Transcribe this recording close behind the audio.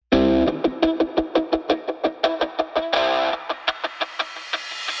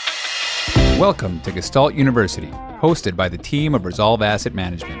Welcome to Gestalt University, hosted by the team of ReSolve Asset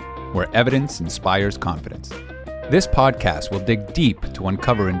Management, where evidence inspires confidence. This podcast will dig deep to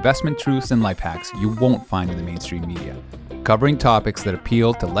uncover investment truths and life hacks you won't find in the mainstream media, covering topics that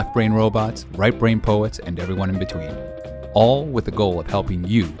appeal to left-brain robots, right-brain poets, and everyone in between, all with the goal of helping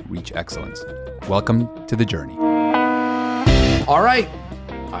you reach excellence. Welcome to the journey. All right,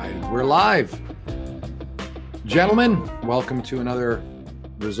 we're live. Gentlemen, welcome to another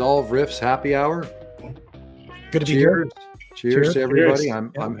ReSolve Riffs happy hour. Good to be here. Cheers to everybody.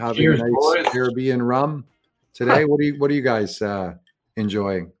 Cheers. I'm having Cheers, a nice boys. Caribbean rum today. What are you guys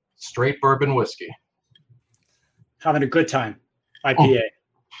enjoying? Straight bourbon whiskey. Having a good time. IPA.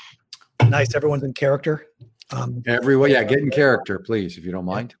 Nice. Everyone's in character. Everyone, get in character, please, if you don't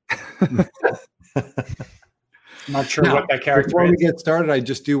mind. I'm not sure Now, what that character before we is. get started, I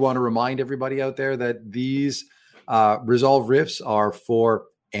just do want to remind everybody out there that these ReSolve Riffs are for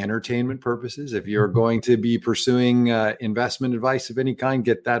entertainment purposes. If you're going to be pursuing investment advice of any kind,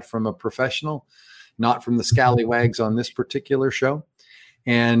 get that from a professional, not from the scallywags on this particular show.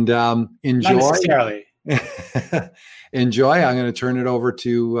 And enjoy. Not necessarily. Enjoy. I'm going to turn it over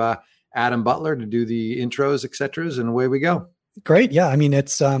to Adam Butler to do the intros, et cetera, and away we go. Great. Yeah. I mean,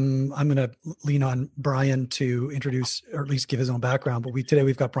 it's, I'm going to lean on Brian to introduce, or at least give his own background. But today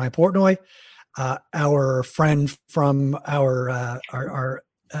we've got Brian Portnoy, our friend from our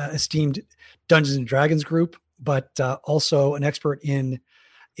esteemed Dungeons and Dragons group, but also an expert in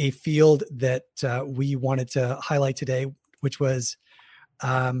a field that we wanted to highlight today, which was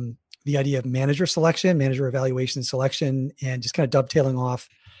the idea of manager selection, manager evaluation and selection, and just kind of dovetailing off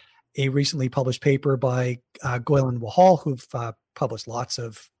a recently published paper by Goyle and Wahal, who've published lots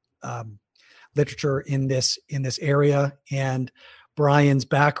of literature in this area. And Brian's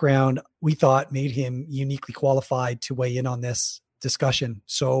background, we thought, made him uniquely qualified to weigh in on this discussion.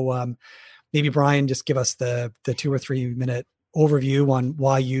 So maybe Brian, just give us the 2 or 3 minute overview on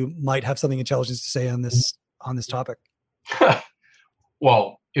why you might have something intelligent to say on this topic.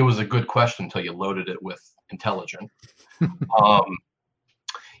 Well, it was a good question until you loaded it with intelligent.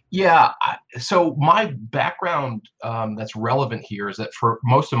 So my background that's relevant here is that for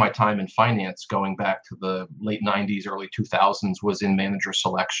most of my time in finance, going back to the late 90s, early 2000s, was in manager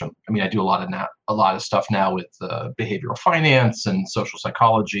selection. I mean, I do a lot of stuff now with behavioral finance and social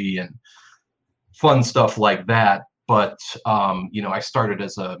psychology and fun stuff like that. But, I started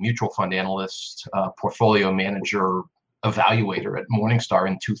as a mutual fund analyst, portfolio manager, evaluator at Morningstar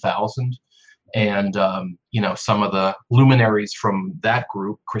in 2000. And, some of the luminaries from that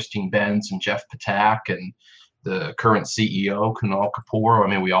group, Christine Benz and Jeff Patak and the current CEO, Kunal Kapoor, I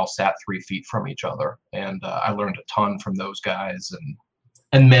mean, we all sat 3 feet from each other. And I learned a ton from those guys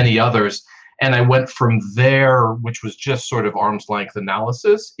and many others. And I went from there, which was just sort of arm's length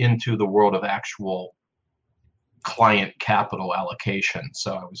analysis, into the world of actual client capital allocation.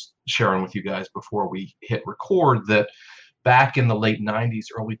 So I was sharing with you guys before we hit record that back in the late 90s,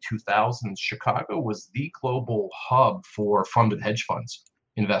 early 2000s, Chicago was the global hub for funded hedge funds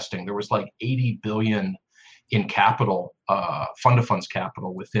investing. There was like 80 billion in capital, fund of funds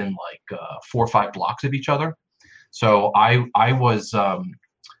capital within like 4 or 5 blocks of each other. So I was,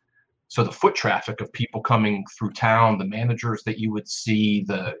 so the foot traffic of people coming through town, the managers that you would see,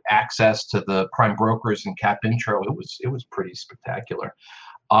 the access to the prime brokers and cap intro, it was pretty spectacular.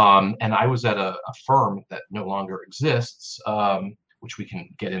 And I was at a firm that no longer exists, which we can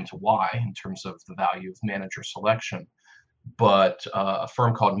get into why in terms of the value of manager selection, but a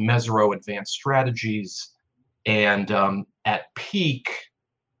firm called Mesirow Advanced Strategies. And at peak,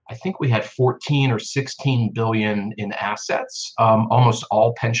 I think we had 14 or 16 billion in assets, almost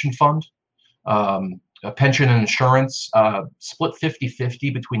all pension fund, pension and insurance, split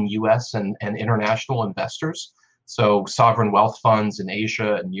 50-50 between US and international investors. So sovereign wealth funds in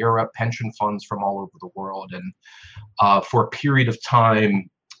Asia and Europe, pension funds from all over the world. And for a period of time,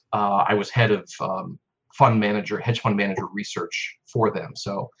 I was head of hedge fund manager research for them.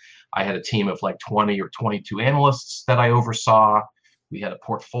 So I had a team of like 20 or 22 analysts that I oversaw. We had a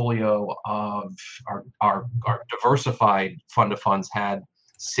portfolio of our diversified fund of funds had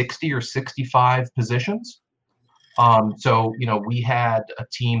 60 or 65 positions. So, we had a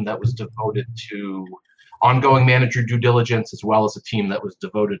team that was devoted to ongoing manager due diligence, as well as a team that was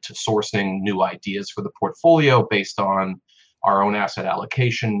devoted to sourcing new ideas for the portfolio based on our own asset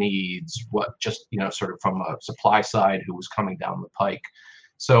allocation needs, sort of from a supply side who was coming down the pike.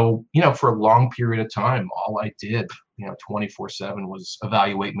 So, for a long period of time, all I did, 24/7 was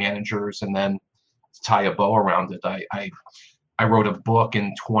evaluate managers, and then to tie a bow around it, I wrote a book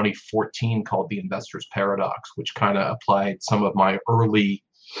in 2014 called The Investor's Paradox, which kind of applied some of my early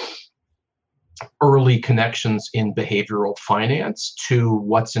early connections in behavioral finance to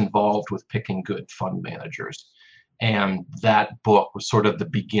what's involved with picking good fund managers. And that book was sort of the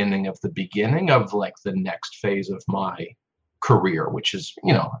beginning of like the next phase of my career, which is,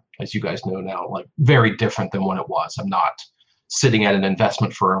 as you guys know now, like very different than when it was. I'm not sitting at an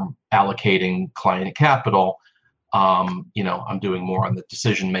investment firm allocating client capital. I'm doing more on the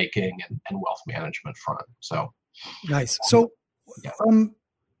decision making and wealth management front. So nice. So yeah.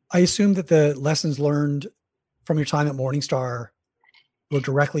 I assume that the lessons learned from your time at Morningstar were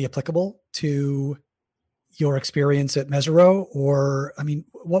directly applicable to your experience at Mesero, or, I mean,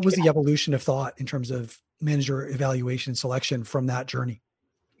 what was the evolution of thought in terms of manager evaluation and selection from that journey?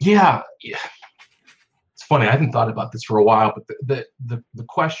 Yeah. It's funny. I hadn't thought about this for a while, but the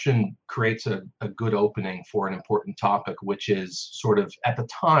question creates a good opening for an important topic, which is sort of at the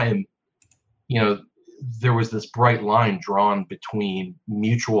time, there was this bright line drawn between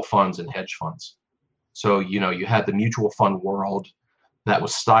mutual funds and hedge funds. So, you had the mutual fund world that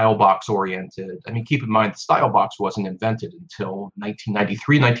was style box oriented. I mean, keep in mind, the style box wasn't invented until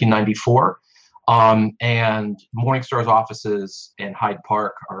 1993, 1994. And Morningstar's offices in Hyde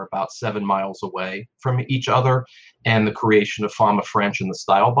Park are about 7 miles away from each other. And the creation of Fama French and the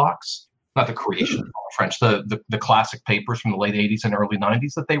style box, not the creation of Fama French, the classic papers from the late 80s and early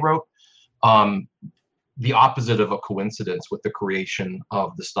 90s that they wrote, the opposite of a coincidence with the creation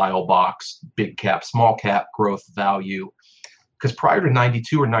of the style box, big cap, small cap, growth, value. Because prior to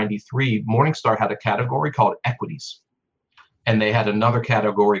 92 or 93, Morningstar had a category called equities. And they had another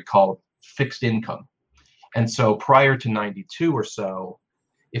category called fixed income. And so prior to 92 or so,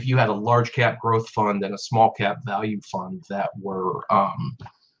 if you had a large cap growth fund and a small cap value fund that were,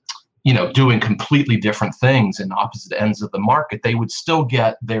 doing completely different things in opposite ends of the market, they would still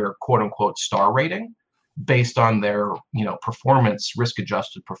get their quote unquote star rating based on their, performance,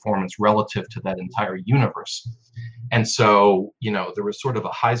 risk-adjusted performance relative to that entire universe. And so, there was sort of a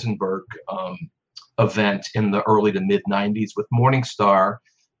Heisenberg event in the early to mid 90s with Morningstar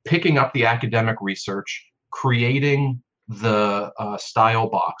picking up the academic research, creating the style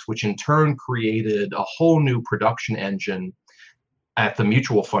box, which in turn created a whole new production engine at the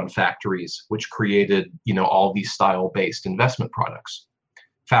mutual fund factories, which created, all these style-based investment products.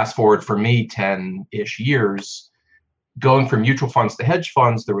 Fast forward for me 10-ish years, going from mutual funds to hedge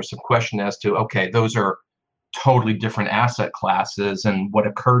funds, there was some question as to, okay, those are totally different asset classes. And what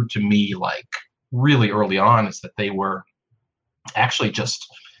occurred to me like really early on is that they were actually just,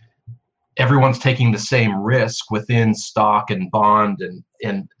 everyone's taking the same risk within stock and bond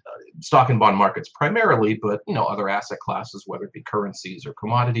and stock and bond markets primarily, but other asset classes, whether it be currencies or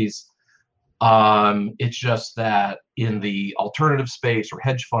commodities. It's just that in the alternative space or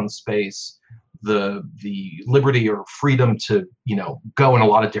hedge fund space, the liberty or freedom to go in a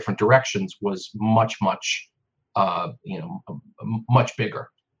lot of different directions was much bigger.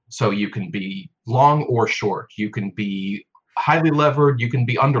 So you can be long or short. You can be highly levered. You can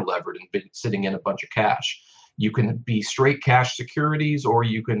be under levered and be sitting in a bunch of cash. You can be straight cash securities, or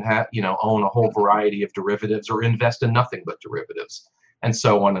you can have own a whole variety of derivatives or invest in nothing but derivatives, and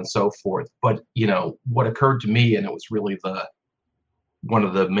so on and so forth. But, what occurred to me, and it was really one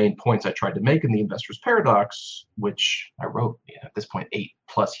of the main points I tried to make in the Investor's Paradox, which I wrote at this point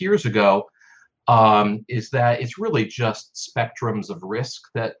 8+ years ago, is that it's really just spectrums of risk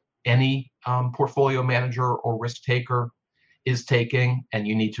that any portfolio manager or risk taker is taking, and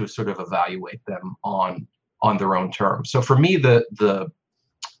you need to sort of evaluate them on their own terms. So for me, the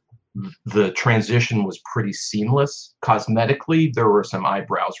transition was pretty seamless. Cosmetically, there were some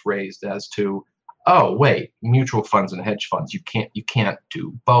eyebrows raised as to, oh wait, mutual funds and hedge funds, you can't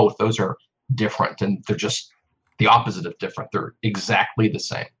do both. Those are different, and they're just the opposite of different. They're exactly the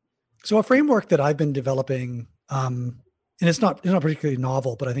same. So a framework that I've been developing, and it's not particularly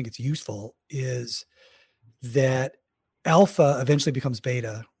novel, but I think it's useful, is that alpha eventually becomes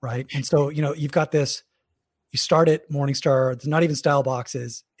beta, right? And so, you've got this, you start at Morningstar, there's not even style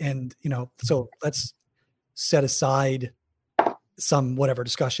boxes. And, so let's set aside some whatever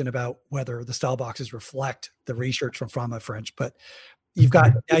discussion about whether the style boxes reflect the research from Fama French, but you've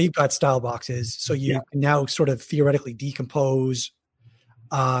got style boxes. So you can now sort of theoretically decompose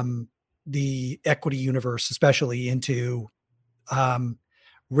the equity universe, especially into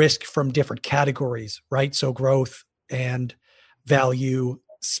risk from different categories, right? So growth and value,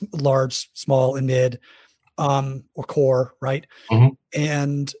 large, small, and mid, or core, right? Mm-hmm.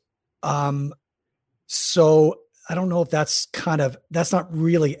 And so I don't know if that's not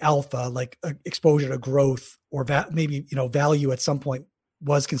really alpha, like exposure to growth, or maybe value at some point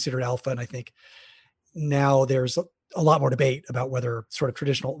was considered alpha. And I think now there's a lot more debate about whether sort of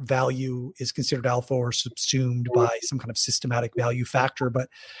traditional value is considered alpha or subsumed by some kind of systematic value factor. But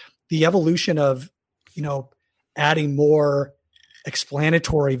the evolution of, adding more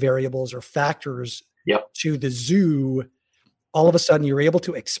explanatory variables or factors to the zoo, all of a sudden you're able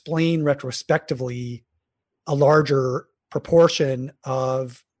to explain retrospectively a larger proportion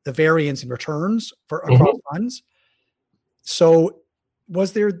of the variance in returns for across funds. So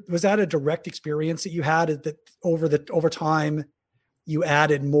was that a direct experience that you had, that over time you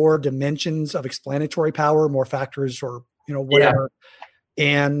added more dimensions of explanatory power, more factors, or whatever? Yeah.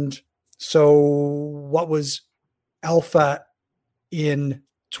 And so what was alpha in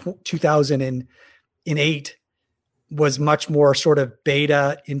 2008 was much more sort of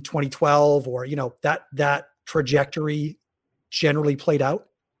beta in 2012, or that trajectory generally played out?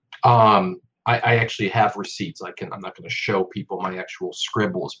 I actually have receipts. I'm not going to show people my actual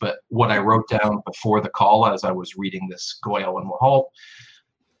scribbles, but what I wrote down before the call as I was reading this Goyle and Wahalt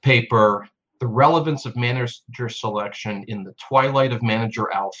paper: the relevance of manager selection in the twilight of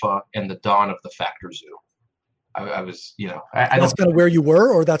manager alpha and the dawn of the factor zoo. I was, that's kind of where you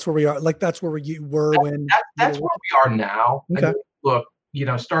were, or that's where we are. Like that's where you were when. That's where we are now. Okay. I mean, look,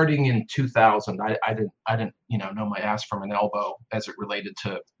 starting in 2000, I didn't, know my ass from an elbow as it related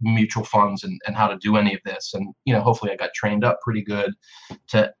to mutual funds and how to do any of this. And, hopefully I got trained up pretty good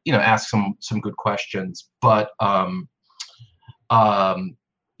to, ask some good questions. But, at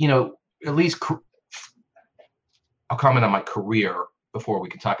least I'll comment on my career before we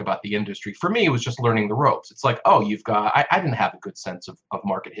can talk about the industry. For me, it was just learning the ropes. It's like, I didn't have a good sense of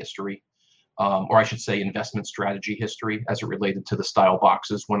market history. Or I should say investment strategy history as it related to the style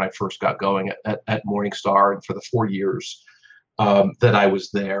boxes when I first got going at Morningstar, and for the 4 years that I was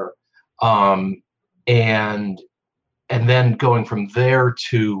there. And then going from there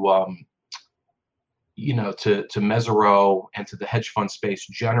to, to Mesereau and to the hedge fund space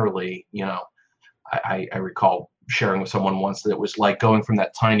generally, I recall sharing with someone once that it was like going from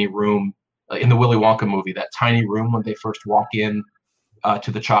that tiny room in the Willy Wonka movie, that tiny room when they first walk in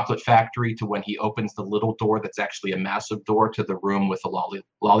to the chocolate factory, to when he opens the little door that's actually a massive door to the room with the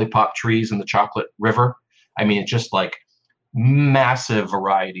lollipop trees and the chocolate river. I mean, it's just like massive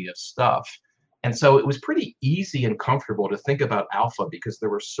variety of stuff. And so it was pretty easy and comfortable to think about alpha because there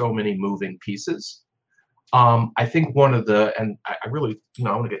were so many moving pieces. I think one of and I really,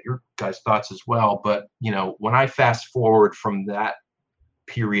 I want to get your guys' thoughts as well, but, when I fast forward from that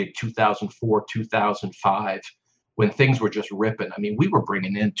period, 2004, 2005, when things were just ripping, I mean, we were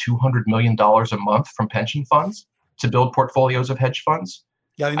bringing in $200 million a month from pension funds to build portfolios of hedge funds.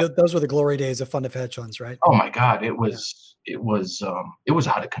 Yeah, I mean, those were the glory days of fund of hedge funds, right? Oh my God, it was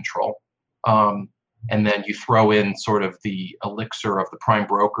out of control. And then you throw in sort of the elixir of the prime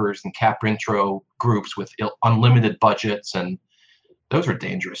brokers and cap intro groups with unlimited budgets, and those are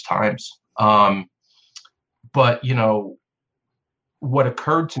dangerous times. But what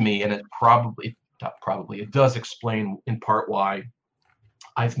occurred to me, and it it does explain in part why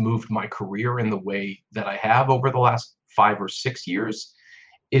I've moved my career in the way that I have over the last 5 or 6 years,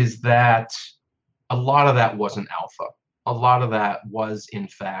 is that a lot of that wasn't alpha. A lot of that was, in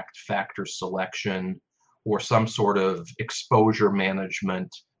fact, factor selection or some sort of exposure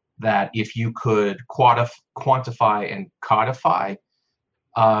management that if you could quantify and codify,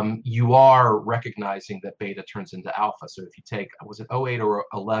 you are recognizing that beta turns into alpha. So if you take, was it 08 or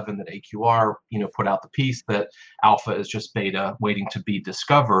 11 that AQR, put out the piece that alpha is just beta waiting to be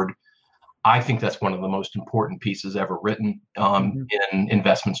discovered. I think that's one of the most important pieces ever written in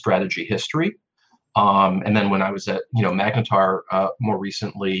investment strategy history. And then when I was at, Magnetar more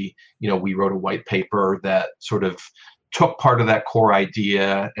recently, we wrote a white paper that sort of took part of that core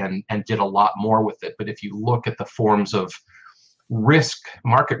idea and did a lot more with it. But if you look at the forms of risk,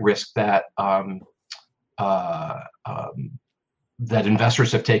 market risk that that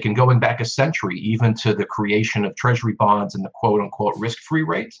investors have taken going back a century, even to the creation of treasury bonds and the quote unquote risk-free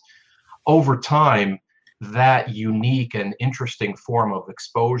rates, over time, that unique and interesting form of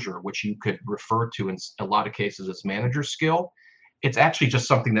exposure, which you could refer to in a lot of cases as manager skill, it's actually just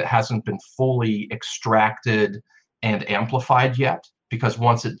something that hasn't been fully extracted and amplified yet, because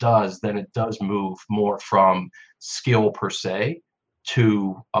once it does, then it does move more from skill per se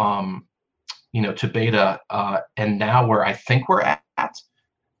to, to beta. And now where I think we're at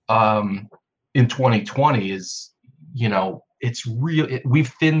in 2020 is, it's real.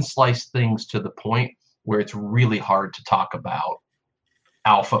 We've thin sliced things to the point where it's really hard to talk about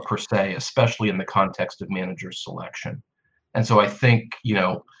alpha per se, especially in the context of manager selection. And so I think,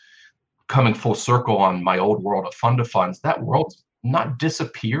 coming full circle on my old world of fund of funds, that world's not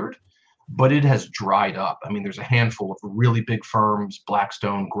disappeared, but it has dried up. I mean, there's a handful of really big firms,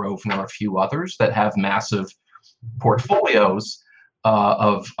 Blackstone, Grosvenor, a few others that have massive portfolios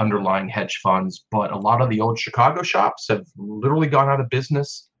of underlying hedge funds, but a lot of the old Chicago shops have literally gone out of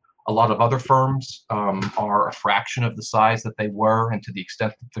business. A lot of other firms are a fraction of the size that they were, and to the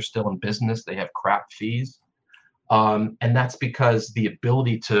extent that they're still in business, they have crap fees. And that's because the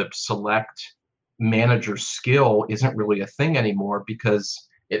ability to select manager skill isn't really a thing anymore, because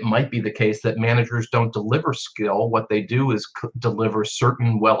it might be the case that managers don't deliver skill. What they do is deliver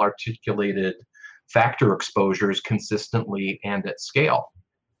certain well-articulated factor exposures consistently and at scale.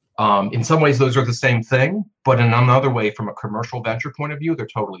 In some ways, those are the same thing, but in another way, from a commercial venture point of view, they're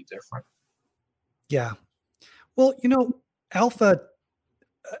totally different. Yeah. Well, alpha,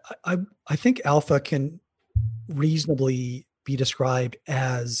 I think alpha can reasonably be described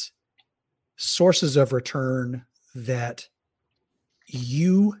as sources of return that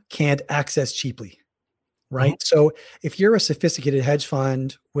you can't access cheaply, right? Mm-hmm. So if you're a sophisticated hedge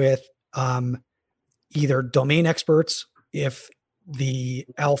fund with either domain experts, if the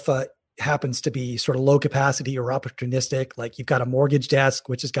alpha happens to be sort of low capacity or opportunistic, like you've got a mortgage desk,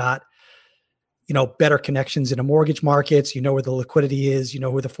 which has got, better connections in a mortgage markets, where the liquidity is,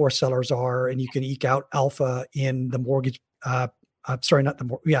 who the forced sellers are, and you can eke out alpha in the mortgage, the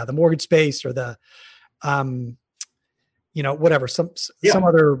mortgage space, or the, whatever, some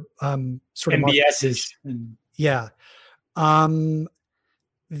other sort of MBSs. Yeah.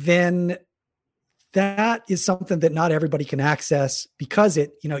 Then that is something that not everybody can access, because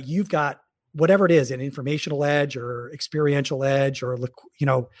you've got whatever it is, an informational edge or experiential edge or,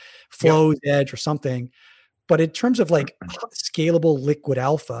 flows edge or something. But in terms of like scalable liquid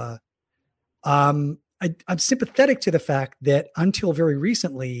alpha, I'm sympathetic to the fact that until very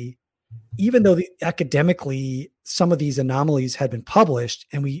recently, even though academically some of these anomalies had been published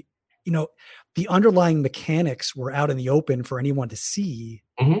and the underlying mechanics were out in the open for anyone to see,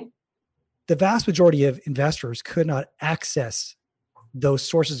 mm-hmm. the vast majority of investors could not access those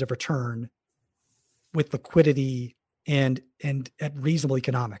sources of return with liquidity and at reasonable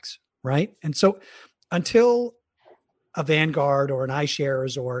economics, right? And so until a Vanguard or an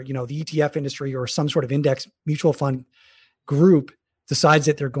iShares or, the ETF industry or some sort of index mutual fund group decides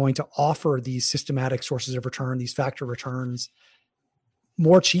that they're going to offer these systematic sources of return, these factor returns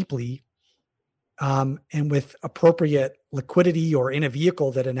more cheaply, and with appropriate liquidity or in a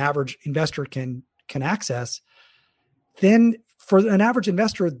vehicle that an average investor can access, then for an average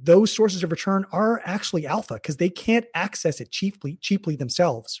investor, those sources of return are actually alpha, because they can't access it cheaply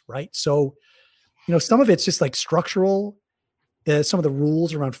themselves, right? So, some of it's just like structural. Some of the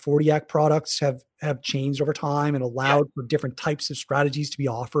rules around 40 Act products have changed over time and allowed for different types of strategies to be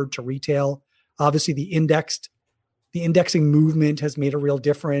offered to retail. Obviously, the indexing movement has made a real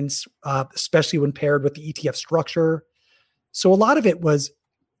difference, especially when paired with the ETF structure. So a lot of it was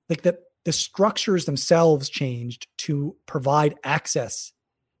like the structures themselves changed to provide access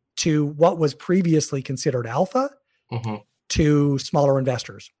to what was previously considered alpha mm-hmm. to smaller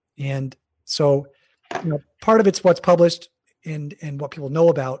investors. And so, part of it's what's published and what people know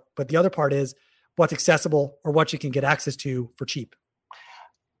about, but the other part is what's accessible or what you can get access to for cheap.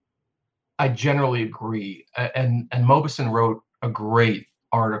 I generally agree. And Mobison wrote a great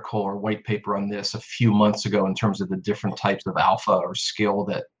article or white paper on this a few months ago in terms of the different types of alpha or skill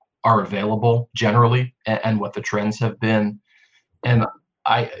that are available generally and what the trends have been. And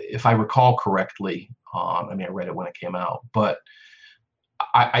if I recall correctly, I read it when it came out, but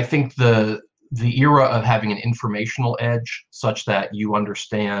I think the era of having an informational edge such that you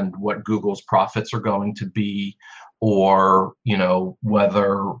understand what Google's profits are going to be, or,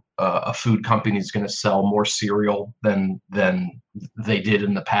 whether a food company is going to sell more cereal than they did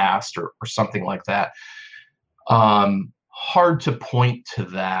in the past or something like that. Hard to point to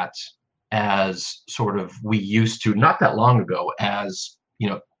that as sort of we used to not that long ago as,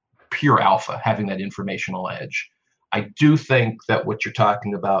 pure alpha, having that informational edge. I do think that what you're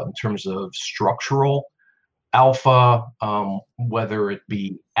talking about in terms of structural alpha, whether it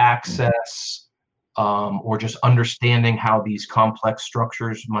be access or just understanding how these complex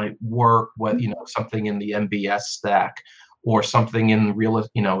structures might work, something in the MBS stack or something in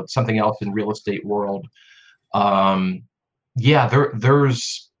something else in real estate world. There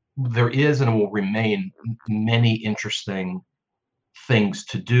is and will remain many interesting things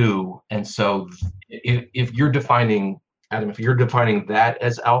to do. And so if you're defining, Adam, that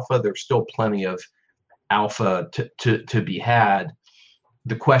as alpha, there's still plenty of alpha to be had.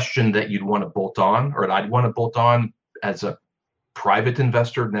 The question that you'd want to bolt on, or I'd want to bolt on as a private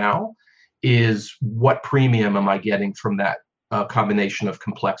investor now, is what premium am I getting from that a combination of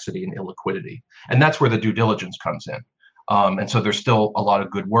complexity and illiquidity. And that's where the due diligence comes in. And so there's still a lot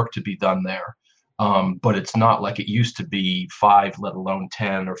of good work to be done there. But it's not like it used to be 5, let alone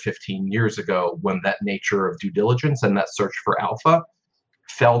 10 or 15 years ago, when that nature of due diligence and that search for alpha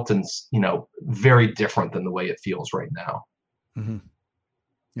felt and, very different than the way it feels right now. Mm-hmm.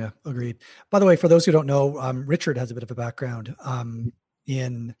 Yeah, agreed. By the way, for those who don't know, Richard has a bit of a background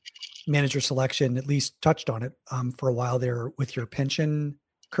in manager selection, at least touched on it for a while there with your pension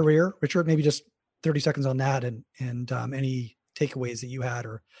career. Richard, maybe just 30 seconds on that and any takeaways that you had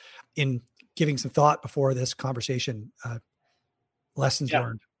or in giving some thought before this conversation, lessons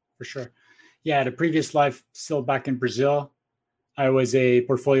learned. For sure. Yeah, at a previous life, still back in Brazil, I was a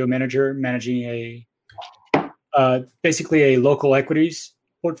portfolio manager managing basically a local equities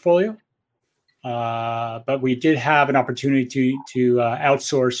portfolio. But we did have an opportunity to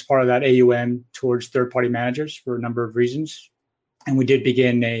outsource part of that AUM towards third-party managers for a number of reasons. And we did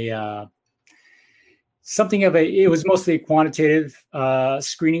begin it was mostly a quantitative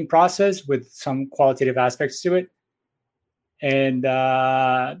screening process with some qualitative aspects to it. And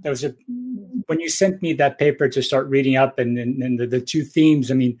when you sent me that paper to start reading up and the two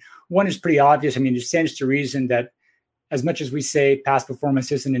themes, one is pretty obvious. It stands to reason that as much as we say past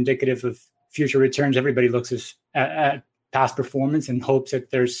performance isn't indicative of future returns, everybody looks at past performance and hopes that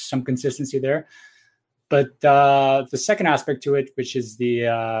there's some consistency there. But the second aspect to it, which is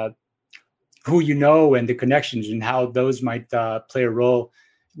the who you know and the connections and how those might play a role,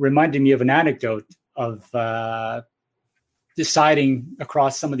 reminded me of an anecdote of deciding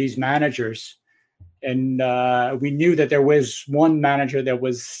across some of these managers. And we knew that there was one manager that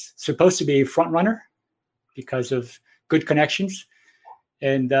was supposed to be a front runner because of good connections.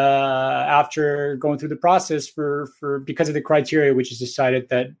 And after going through the process because of the criteria, which is decided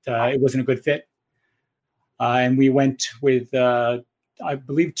that it wasn't a good fit. And we went with, I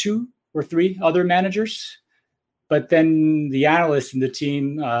believe, 2 or 3 other managers. But then the analyst and the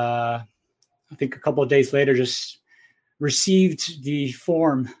team, I think a couple of days later, just received the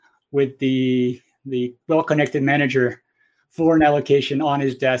form with the well-connected manager for an allocation on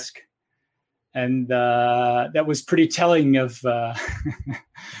his desk. And that was pretty telling of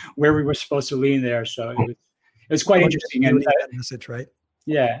where we were supposed to lean there. So it was quite interesting. And that message, right?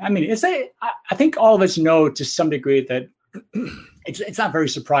 Yeah, I think all of us know to some degree that it's not very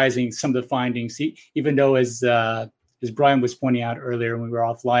surprising, some of the findings, even though as Brian was pointing out earlier when we were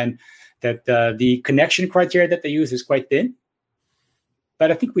offline, that the connection criteria that they use is quite thin.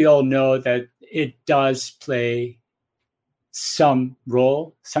 But I think we all know that it does play some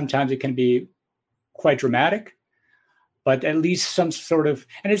role. Sometimes it can be quite dramatic, but at least some sort of,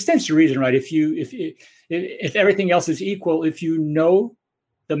 and it stands to reason, right? If everything else is equal, if you know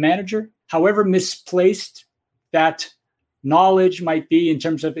the manager, however misplaced that knowledge might be in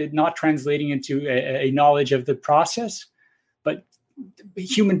terms of it not translating into a knowledge of the process, but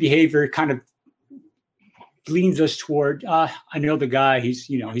human behavior kind of leans us toward, I know the guy, he's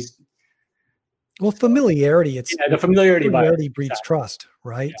well, familiarity. The familiarity breeds trust,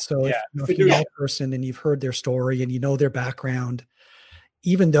 right? So if you know a person and you've heard their story and you know their background,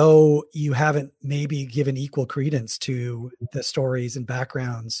 even though you haven't maybe given equal credence to the stories and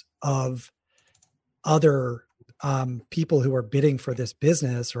backgrounds of other people who are bidding for this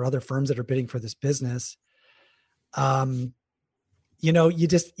business or other firms that are bidding for this business, you're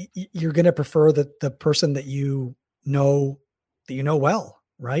going to prefer the person that you know well.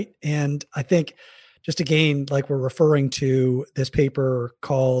 Right. And I think just again, like we're referring to this paper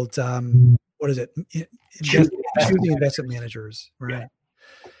called, what is it? Choosing investment managers. Right.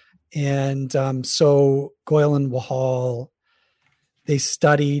 Yeah. And so Goyle and Wahal, they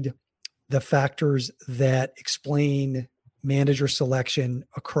studied the factors that explain manager selection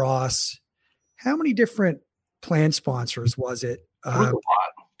across how many different plan sponsors was it?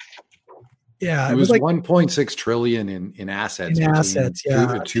 Yeah, it was like 1.6 trillion in assets. In assets,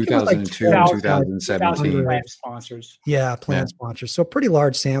 yeah. 2002 and 2017. Plan sponsors. Yeah, plan sponsors. So pretty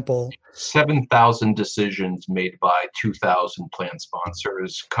large sample. 7,000 decisions made by 2,000 plan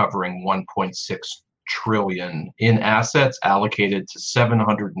sponsors, covering 1.6 trillion in assets allocated to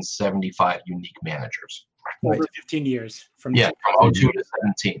 775 unique managers. Over 15 years. From 02 to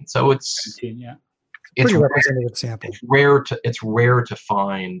 17. So it's 17, yeah. Pretty representative sample. It's rare to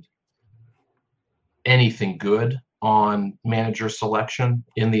find anything good on manager selection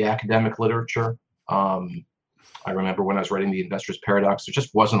in the academic literature. I remember when I was writing the Investor's Paradox, there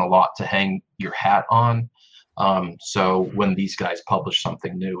just wasn't a lot to hang your hat on. So when these guys publish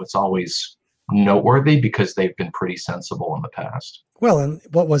something new, it's always noteworthy because they've been pretty sensible in the past. Well, and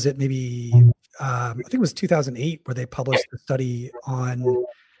what was it? Maybe I think it was 2008 where they published a study on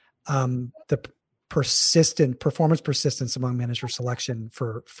the performance persistence among manager selection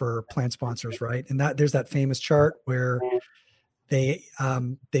for plan sponsors, right? And that there's that famous chart where they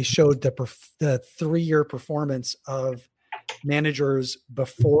showed the 3-year performance of managers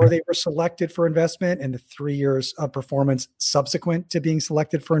before they were selected for investment and the 3 years of performance subsequent to being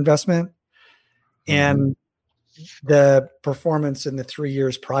selected for investment. And the performance in the 3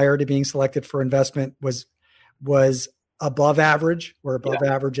 years prior to being selected for investment was above average,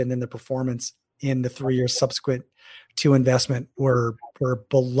 and then the performance in the 3 years subsequent to investment were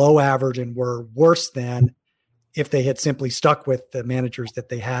below average and were worse than if they had simply stuck with the managers that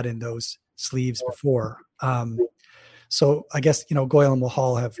they had in those sleeves before. So I guess, Goyle and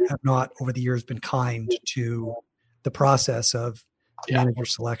Mahal have not over the years been kind to the process of manager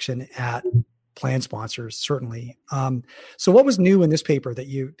selection at plan sponsors, certainly. So what was new in this paper that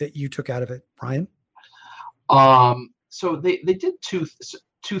you took out of it, Brian? So they did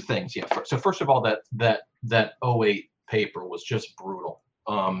two things. Yeah. So first of all, that 08 paper was just brutal.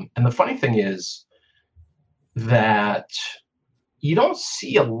 And the funny thing is that you don't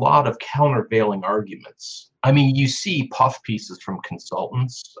see a lot of countervailing arguments. I mean, you see puff pieces from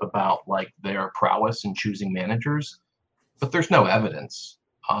consultants about like their prowess in choosing managers, but there's no evidence.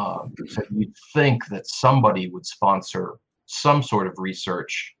 So you'd think that somebody would sponsor some sort of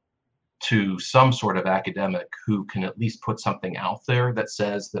research to some sort of academic who can at least put something out there that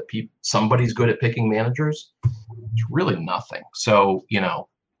says that somebody's good at picking managers. It's really nothing. So,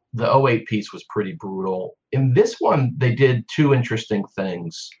 the 08 piece was pretty brutal. In this one, they did two interesting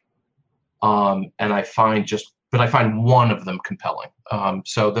things. And I find one of them compelling.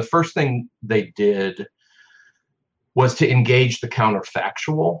 So the first thing they did was to engage the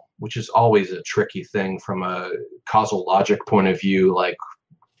counterfactual, which is always a tricky thing from a causal logic point of view, like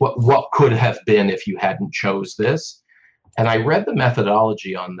what could have been if you hadn't chose this. And I read the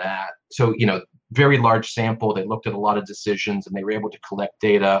methodology on that. So, very large sample, they looked at a lot of decisions and they were able to collect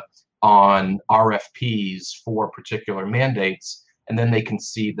data on RFPs for particular mandates. And then they can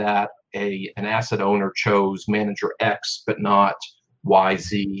see that an asset owner chose manager X, but not Y,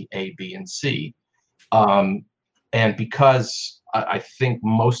 Z, A, B, and C. And because I think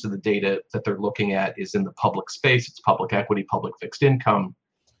most of the data that they're looking at is in the public space, it's public equity, public fixed income,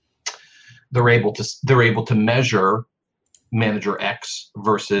 they're able to measure manager X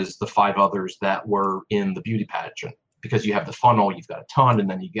versus the 5 others that were in the beauty pageant, because you have the funnel, you've got a ton, and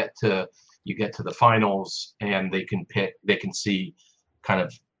then you get to the finals, and they can see kind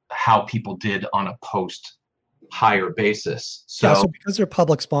of how people did on a post hire basis. So because they're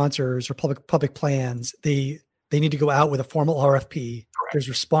public sponsors or public plans, they need to go out with a formal RFP. Correct.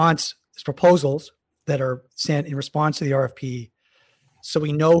 There's proposals that are sent in response to the RFP. So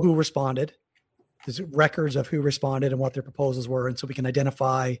we know who responded. There's records of who responded and what their proposals were. And so we can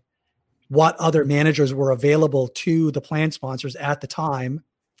identify what other managers were available to the plan sponsors at the time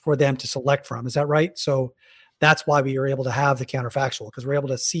for them to select from. Is that right? So that's why we were able to have the counterfactual, because we're able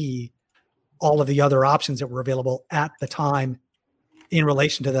to see all of the other options that were available at the time in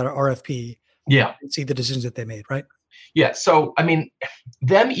relation to that RFP. Yeah. And see the decisions that they made, right? Yeah. So, I mean,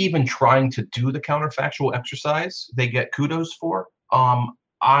 them even trying to do the counterfactual exercise, they get kudos for.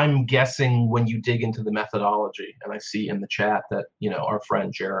 I'm guessing when you dig into the methodology, and I see in the chat that, our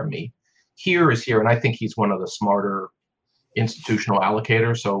friend Jeremy is here, and I think he's one of the smarter institutional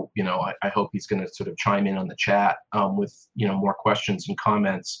allocators. So, I hope he's going to sort of chime in on the chat with, more questions and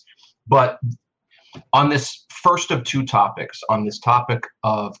comments. But on this first of two topics, on this topic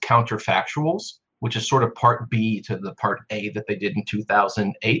of counterfactuals, which is sort of part B to the part A that they did in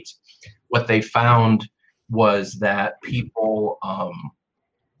 2008, what they found was that people,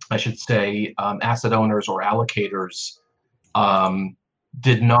 asset owners or allocators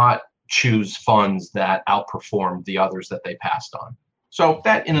did not choose funds that outperformed the others that they passed on. So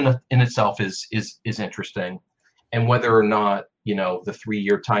that in itself is interesting. And whether or not, the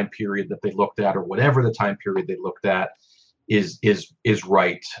 3-year time period that they looked at, or whatever the time period they looked at, is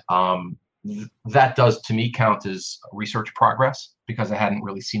right. That does to me count as research progress, because I hadn't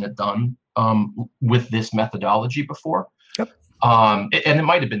really seen it done with this methodology before. Yep. And it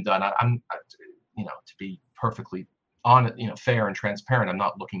might have been done. I'm to be perfectly fair and transparent, I'm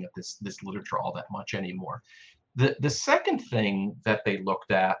not looking at this literature all that much anymore. The second thing that they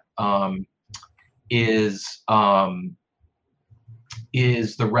looked at is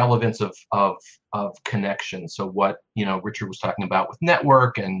the relevance of connection. So what Richard was talking about with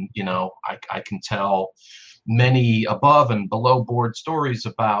network, and I can tell many above and below board stories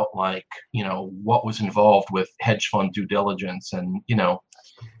about what was involved with hedge fund due diligence, and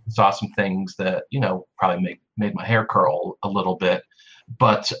saw some things that, probably made my hair curl a little bit.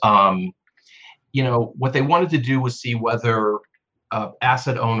 But, what they wanted to do was see whether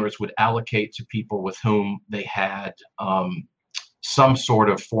asset owners would allocate to people with whom they had some sort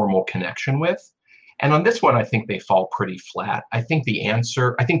of formal connection with. And on this one, I think they fall pretty flat. I think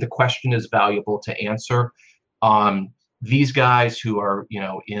the question is valuable to answer. These guys who are,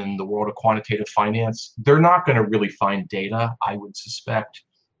 in the world of quantitative finance, they're not going to really find data, I would suspect,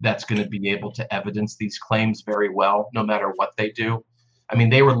 that's going to be able to evidence these claims very well, no matter what they do. I mean,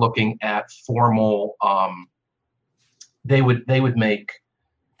 they were looking at formal, they would make,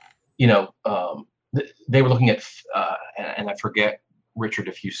 they were looking at, and I forget, Richard,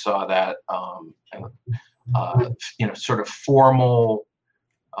 if you saw that, sort of formal,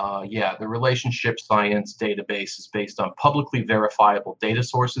 the relationship science database is based on publicly verifiable data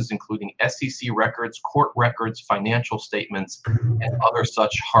sources, including SEC records, court records, financial statements, and other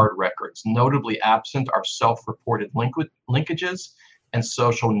such hard records. Notably absent are self-reported linkages and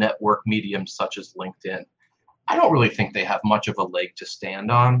social network mediums such as LinkedIn. I don't really think they have much of a leg to stand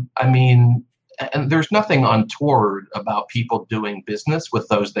on. I mean, and there's nothing untoward about people doing business with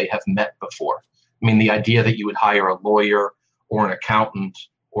those they have met before. I mean, the idea that you would hire a lawyer or an accountant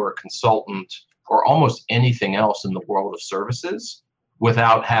or a consultant or almost anything else in the world of services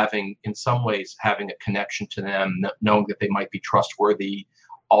without having, in some ways, having a connection to them, knowing that they might be trustworthy,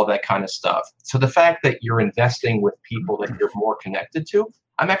 all that kind of stuff. So the fact that you're investing with people that you're more connected to,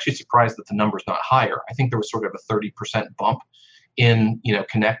 I'm actually surprised that the number's not higher. I think there was sort of a 30% bump in,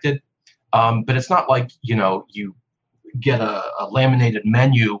 connected. But it's not like, you get a laminated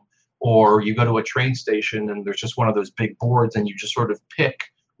menu or you go to a train station and there's just one of those big boards and you just sort of pick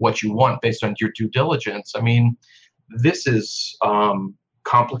what you want based on your due diligence. I mean, this is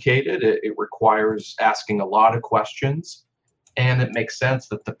complicated. It requires asking a lot of questions. And it makes sense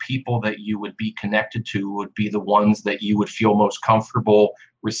that the people that you would be connected to would be the ones that you would feel most comfortable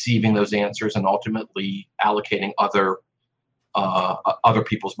receiving those answers and ultimately allocating other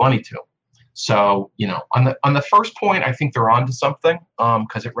people's money to. So, on the first point, I think they're onto something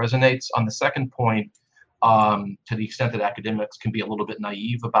because it resonates. On the second point, to the extent that academics can be a little bit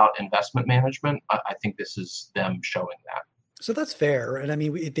naive about investment management, I think this is them showing that. So that's fair. And I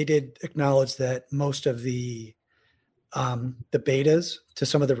mean, they did acknowledge that most of the betas to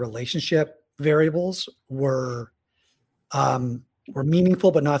some of the relationship variables were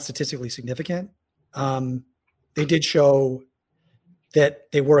meaningful, but not statistically significant. They did show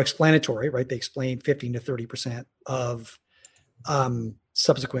that they were explanatory, right? They explained 15 to 30% of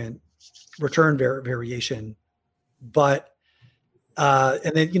subsequent return variation. But,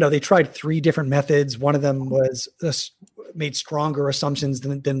 and then, they tried 3 different methods. One of them was made stronger assumptions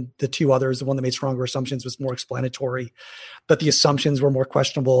than the 2 others. The one that made stronger assumptions was more explanatory, but the assumptions were more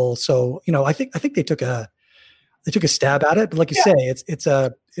questionable. So, I think they took a stab at it, but like you say,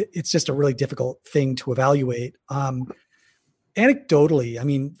 it's just a really difficult thing to evaluate. Anecdotally, I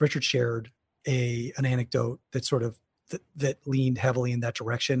mean, Richard shared an anecdote that sort of that leaned heavily in that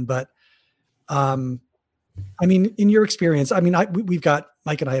direction. But I mean, in your experience, I mean, we've got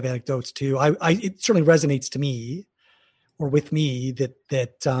Mike and I have anecdotes too. It certainly resonates to me or with me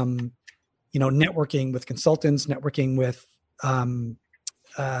that networking with consultants, networking with the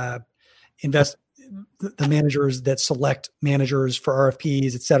managers that select managers for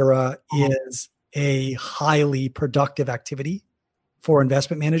RFPs, et cetera, is a highly productive activity for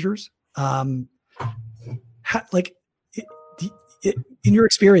investment managers. In your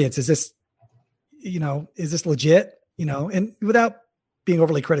experience, is this legit, and without being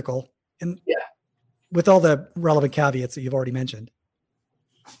overly critical and with all the relevant caveats that you've already mentioned?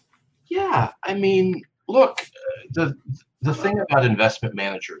 Yeah. I mean, look, the thing about investment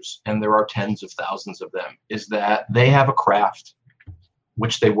managers, and there are tens of thousands of them, is that they have a craft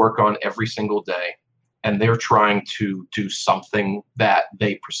which they work on every single day, and they're trying to do something that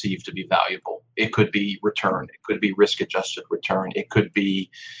they perceive to be valuable. It could be return. It could be risk-adjusted return. It could be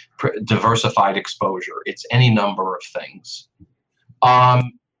diversified exposure. It's any number of things.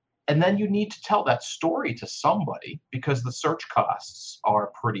 And then you need to tell that story to somebody because the search costs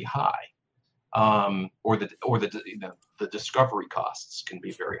are pretty high, or the discovery costs can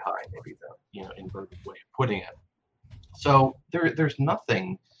be very high. Maybe the inverted way of putting it. So there's no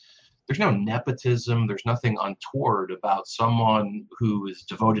nepotism. There's nothing untoward about someone who is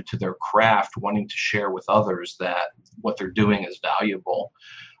devoted to their craft wanting to share with others that what they're doing is valuable.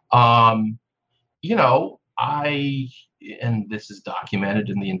 And this is documented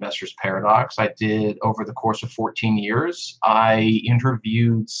in the Investor's Paradox, I did over the course of 14 years, I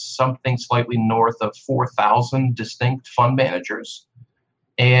interviewed something slightly north of 4,000 distinct fund managers.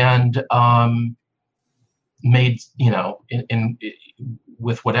 and made,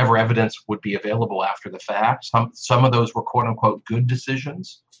 with whatever evidence would be available after the fact. Some of those were quote unquote good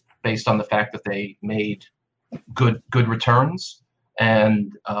decisions based on the fact that they made good returns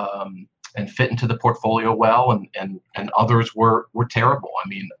and fit into the portfolio well, and others were terrible. I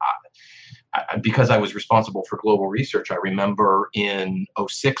mean, because I was responsible for global research, I remember in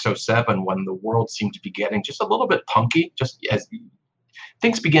 06, 07, when the world seemed to be getting just a little bit punky, just as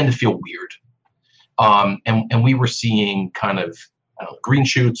things began to feel weird. And we were seeing kind of green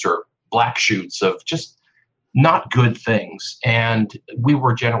shoots or black shoots of just not good things. And we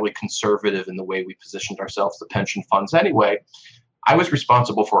were generally conservative in the way we positioned ourselves, the pension funds anyway. I was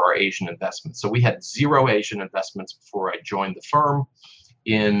responsible for our Asian investments. So we had 0 Asian investments before I joined the firm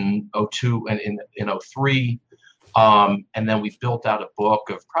in 02 and in 03. And then we built out a book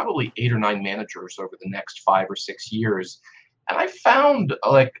of probably 8 or 9 managers over the next 5 or 6 years. And I found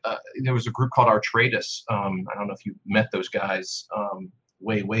there was a group called Arthritis. I don't know if you met those guys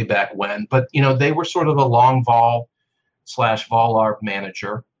way back when, but they were sort of a long vol / vol arb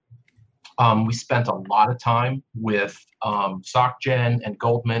manager. We spent a lot of time with SocGen and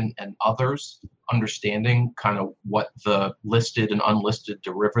Goldman and others, understanding kind of what the listed and unlisted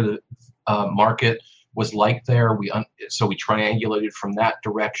derivative market was like there. So we triangulated from that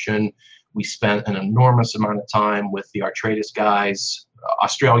direction. We spent an enormous amount of time with the Arthritis guys,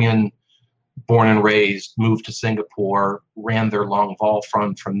 Australian, born and raised, moved to Singapore, ran their long vol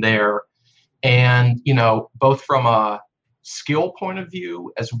fund from there. And, both from a skill point of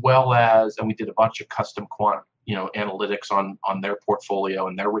view, as well as, and we did a bunch of custom quant, analytics on their portfolio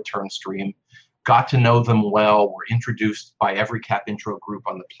and their return stream, got to know them well, were introduced by every cap intro group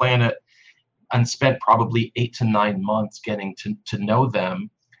on the planet, and spent probably 8 to 9 months getting to know them.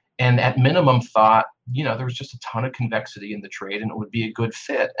 And at minimum thought, there was just a ton of convexity in the trade and it would be a good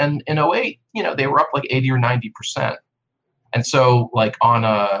fit. And in 08, they were up like 80 or 90%. And so like on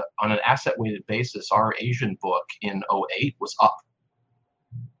an asset weighted basis, our Asian book in 08 was up.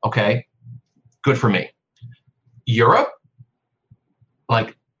 Okay, good for me. Europe,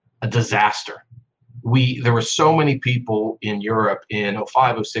 like a disaster. There were so many people in Europe in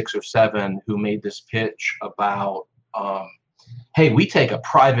 05, 06, 07 who made this pitch about, hey, we take a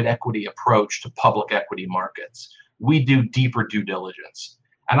private equity approach to public equity markets. We do deeper due diligence.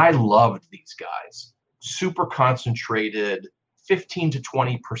 And I loved these guys. Super concentrated, 15 to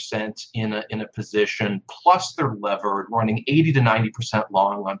 20% in a position, plus they're levered, running 80 to 90%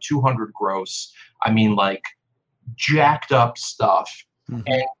 long on 200 gross. I mean, like jacked up stuff. Mm-hmm.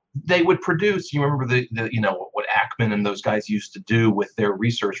 And they would produce, you remember what Ackman and those guys used to do with their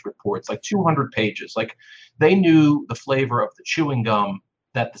research reports, like 200 pages. Like they knew the flavor of the chewing gum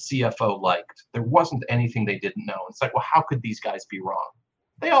that the CFO liked. There wasn't anything they didn't know. It's like, well, how could these guys be wrong?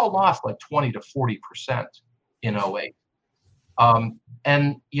 They all lost like 20 to 40% in 08.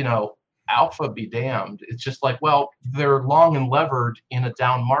 And, alpha be damned. It's just like, well, they're long and levered in a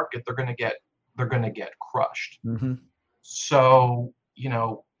down market. They're going to get crushed. Mm-hmm. So,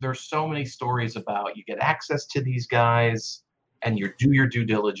 there's so many stories about you get access to these guys and you do your due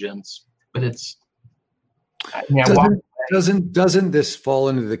diligence, but it's doesn't this fall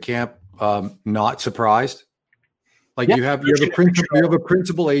into the camp not surprised? Like you have a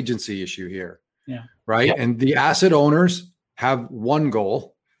principal agency issue here, right? Yeah. And the asset owners have one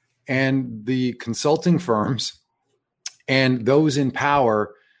goal, and the consulting firms and those in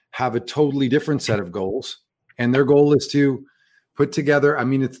power have a totally different set of goals, and their goal is to put together,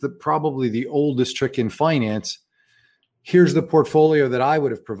 it's probably the oldest trick in finance. Here's the portfolio that I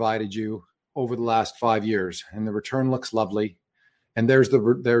would have provided you over the last 5 years, and the return looks lovely. And there's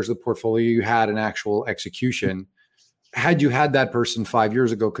the portfolio you had in actual execution. Had you had that person 5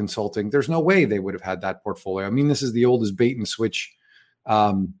 years ago consulting, there's no way they would have had that portfolio. This is the oldest bait and switch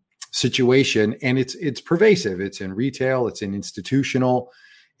situation, and it's pervasive. It's in retail, it's in institutional,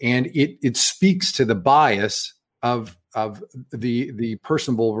 and it speaks to the bias of the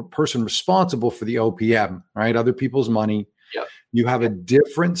person responsible for the OPM, right? Other people's money. Yep. You have a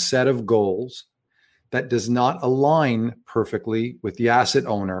different set of goals that does not align perfectly with the asset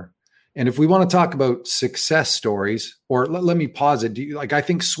owner. And if we want to talk about success stories, or let me pause it. I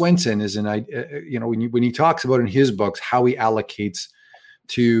think Swenson is when he talks about in his books how he allocates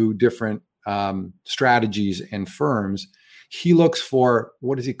to different strategies and firms, he looks for,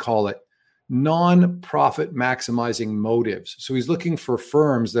 what does he call it? Non-profit maximizing motives. So he's looking for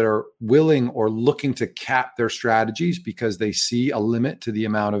firms that are willing or looking to cap their strategies because they see a limit to the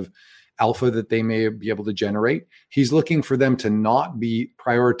amount of alpha that they may be able to generate. He's looking for them to not be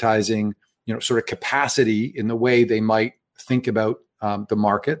prioritizing, sort of capacity in the way they might think about the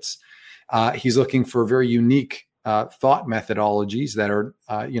markets. He's looking for very unique thought methodologies that are,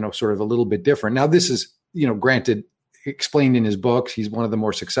 sort of a little bit different. Now, this is, granted, explained in his books. He's one of the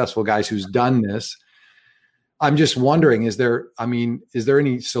more successful guys who's done this. I'm just wondering, is there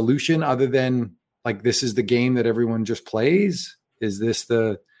any solution other than like, this is the game that everyone just plays? Is this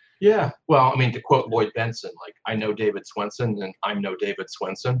the... Yeah. Well, I mean, to quote Lloyd Benson, like, I know David Swenson and I'm no David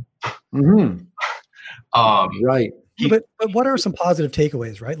Swenson. Mm-hmm. Right. But what are some positive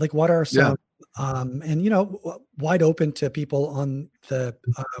takeaways, right? Like, what are some, wide open to people on the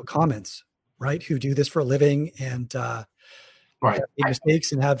comments, right? Who do this for a living and right. have made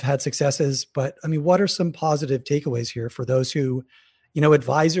mistakes and have had successes. But I mean, what are some positive takeaways here for those who,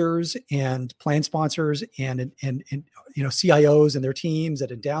 advisors and plan sponsors and CIOs and their teams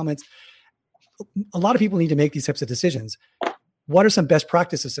and endowments? A lot of people need to make these types of decisions. What are some best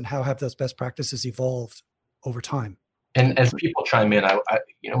practices and how have those best practices evolved over time? And as people chime in, I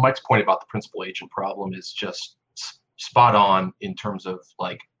Mike's point about the principal agent problem is just spot on in terms of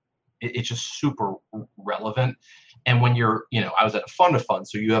like, it's just super relevant. And when you're, I was at a fund of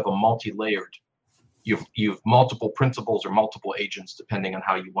funds, so you have a multi-layered, you've multiple principals or multiple agents, depending on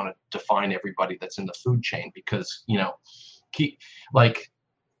how you want to define everybody that's in the food chain, because,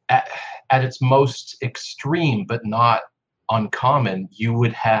 at its most extreme, but not uncommon, you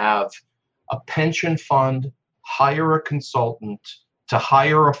would have a pension fund hire a consultant to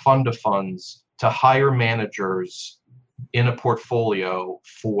hire a fund of funds to hire managers in a portfolio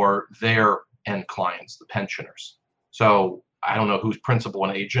for their end clients, the pensioners. So I don't know who's principal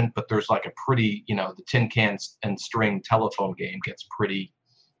and agent, but there's like a pretty, the tin cans and string telephone game gets pretty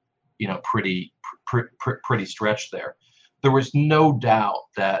stretched there. There was no doubt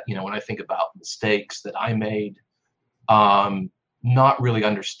that, when I think about mistakes that I made, not really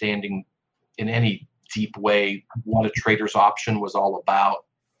understanding in any deep way what a trader's option was all about.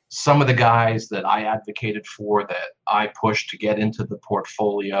 Some of the guys that I advocated for, that I pushed to get into the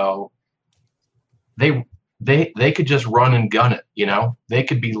portfolio, they could just run and gun it. They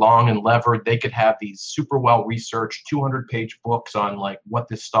could be long and levered. They could have these super well researched 200-page books on like what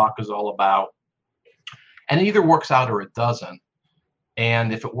this stock is all about, and it either works out or it doesn't.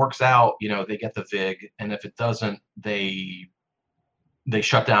 And if it works out, they get the VIG, and if it doesn't, they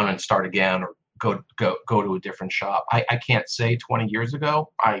shut down and start again, or go to a different shop. I can't say 20 years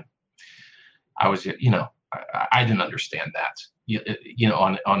ago I was I didn't understand that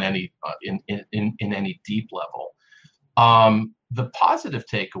on any in any deep level. The positive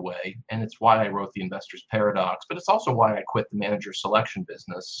takeaway, and it's why I wrote The Investor's Paradox, but it's also why I quit the manager selection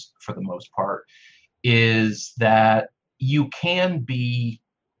business for the most part, is that you can be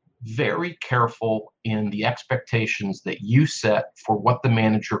very careful in the expectations that you set for what the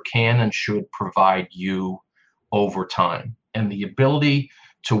manager can and should provide you over time. And the ability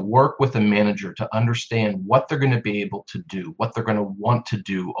to work with a manager to understand what they're going to be able to do, what they're going to want to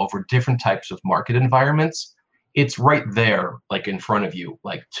do over different types of market environments, it's right there, like in front of you,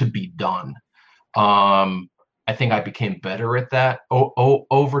 like to be done. I think I became better at that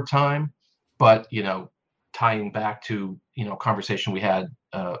over time, but, tying back to, conversation we had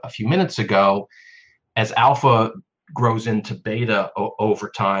a few minutes ago, as alpha grows into beta over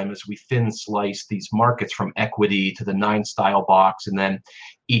time, as we thin slice these markets from equity to the 9 style box, and then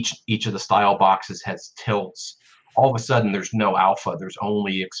each of the style boxes has tilts, all of a sudden there's no alpha, there's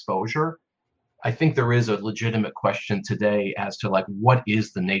only exposure. I think there is a legitimate question today as to like, what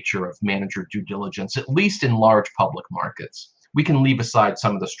is the nature of manager due diligence, at least in large public markets? We can leave aside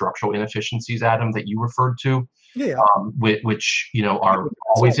some of the structural inefficiencies, Adam, that you referred to, which are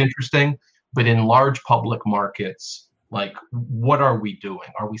always interesting. But in large public markets, like, what are we doing?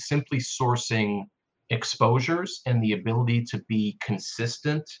 Are we simply sourcing exposures and the ability to be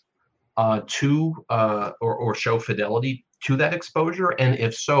consistent to or show fidelity to that exposure? And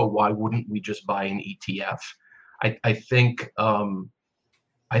if so, why wouldn't we just buy an ETF? I think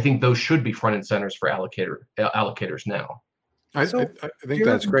those should be front and centers for allocators now. I think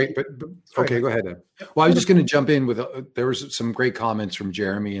that's great, but okay, go ahead, Ed. Well, I was just going to jump in with, there was some great comments from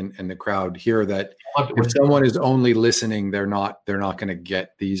Jeremy and the crowd here that if someone is only listening, they're not going to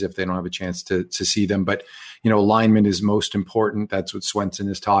get these if they don't have a chance to see them. But, alignment is most important. That's what Swenson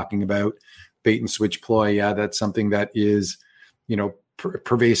is talking about. Bait and switch ploy. Yeah, that's something that is,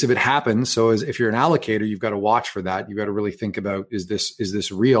 pervasive. It happens. So if you're an allocator, you've got to watch for that. You've got to really think about, is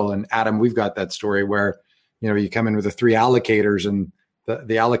this real? And Adam, we've got that story where, you come in with the 3 allocators and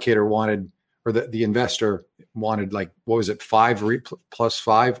the allocator wanted, or the investor wanted, like, what was it? 5 plus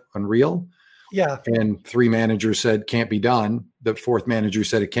 5 on real. Yeah. And 3 managers said can't be done. The 4th manager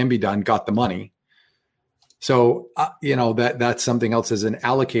said it can be done, got the money. So, that's something else as an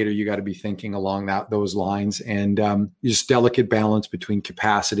allocator, you got to be thinking along those lines, and just delicate balance between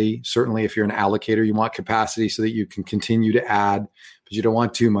capacity. Certainly if you're an allocator, you want capacity so that you can continue to add, but you don't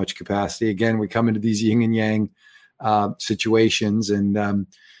want too much capacity. Again, we come into these yin and yang situations, and those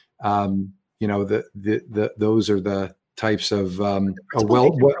are the types of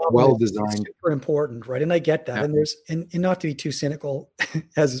well designed. Super important, right? And I get that. Yeah. And there's and not to be too cynical,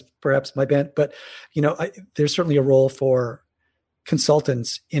 as perhaps my bent, but there's certainly a role for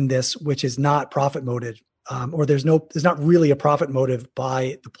consultants in this, which is not profit motive, or there's not really a profit motive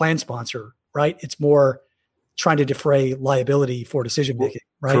by the plan sponsor, right? It's more trying to defray liability for decision making,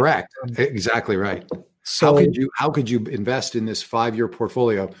 right? Correct. Exactly right. So how could you invest in this 5-year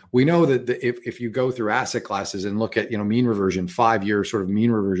portfolio? We know that if you go through asset classes and look at mean reversion, 5-year sort of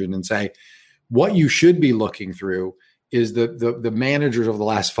mean reversion, and say what you should be looking through is the managers of the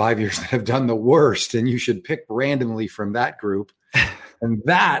last 5 years that have done the worst, and you should pick randomly from that group, and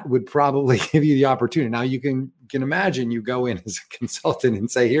that would probably give you the opportunity. Now you can imagine you go in as a consultant and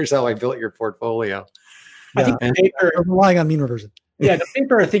say, "Here's how I built your portfolio." Yeah. I think relying on mean reversion. Yeah, the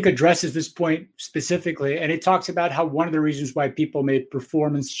paper, I think, addresses this point specifically, and it talks about how one of the reasons why people may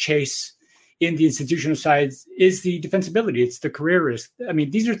performance chase in the institutional side is the defensibility. It's the career risk. I mean,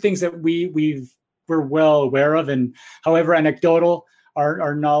 these are things that we're well aware of, and however anecdotal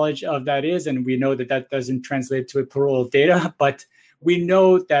our knowledge of that is, and we know that doesn't translate to a plural of data, but we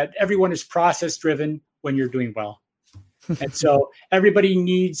know that everyone is process-driven when you're doing well. And so everybody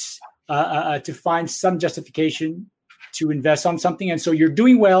needs to find some justification to invest on something. And so you're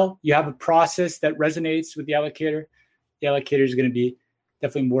doing well, you have a process that resonates with the allocator. The allocator is going to be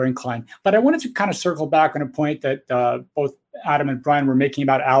definitely more inclined. But I wanted to kind of circle back on a point that both Adam and Brian were making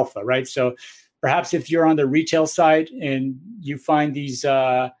about alpha, right? So perhaps if you're on the retail side and you find these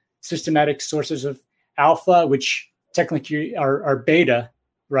systematic sources of alpha, which technically are beta,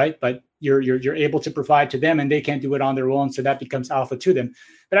 right? But you're able to provide to them and they can't do it on their own. So that becomes alpha to them.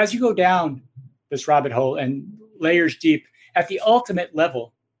 But as you go down this rabbit hole and layers deep, at the ultimate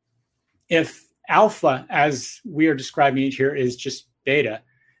level, if alpha, as we are describing it here, is just beta,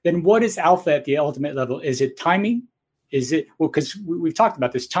 then what is alpha at the ultimate level? Is it timing? Is it, well, because we've talked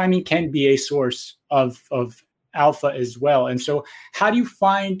about this, timing can be a source of alpha as well. And so how do you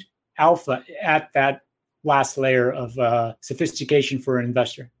find alpha at that last layer of sophistication for an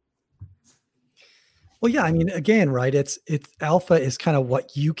investor? Well, yeah, I mean, again, right, it's alpha is kind of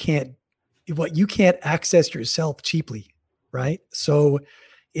what you can't access yourself cheaply, right? So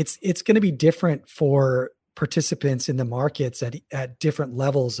it's going to be different for participants in the markets at different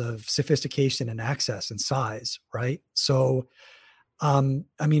levels of sophistication and access and size, right? So,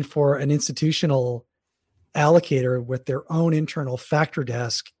 I mean, for an institutional allocator with their own internal factor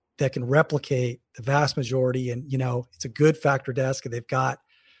desk that can replicate the vast majority, and it's a good factor desk, and they've got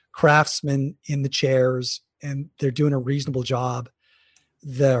craftsmen in the chairs, and they're doing a reasonable job,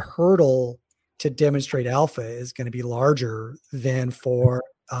 the hurdle to demonstrate alpha is going to be larger than for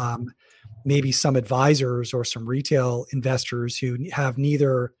maybe some advisors or some retail investors who have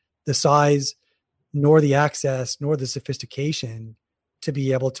neither the size nor the access nor the sophistication to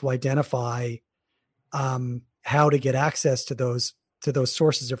be able to identify how to get access to those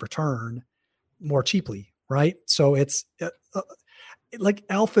sources of return more cheaply, right? So it's like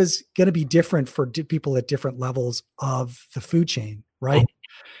alpha is going to be different for people at different levels of the food chain, right?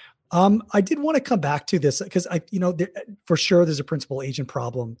 I did want to come back to this because for sure there's a principal agent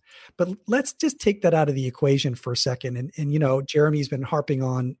problem, but let's just take that out of the equation for a second. And Jeremy's been harping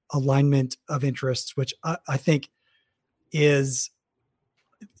on alignment of interests, which I think is,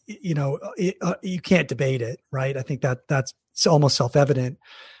 you can't debate it, right? I think that's almost self-evident.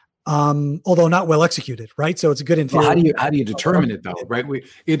 Although not well executed, right? So it's a good in theory. Well, how do you determine it though, right?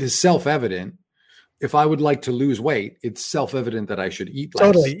 It is self-evident. If I would like to lose weight, it's self-evident that I should eat less.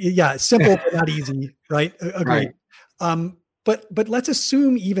 Totally. Yeah. Simple, but not easy. Right. Agreed. Right. But let's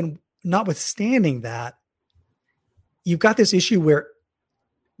assume, even notwithstanding that, you've got this issue where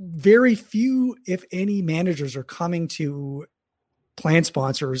very few, if any, managers are coming to plan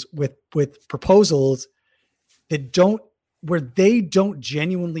sponsors with proposals where they don't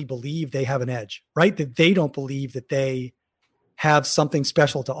genuinely believe they have an edge, right? That they don't believe that they have something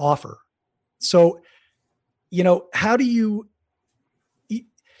special to offer. So, how do you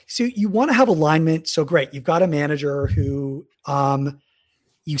want to have alignment? So great. You've got a manager who,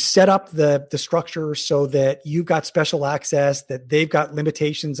 you set up the structure so that you've got special access, that they've got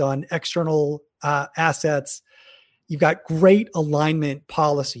limitations on external assets. You've got great alignment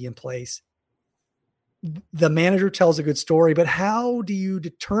policy in place. The manager tells a good story, but how do you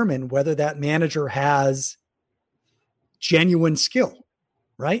determine whether that manager has genuine skill,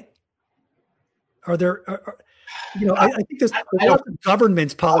 right? Are there, I think there's lots of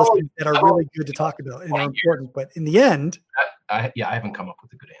government's policies that are really good to talk about and are important, but in the end, I haven't come up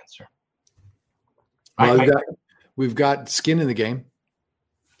with a good answer. Well, we've got skin in the game.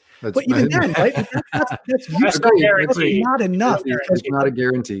 But even then, right? That's not enough. It's not a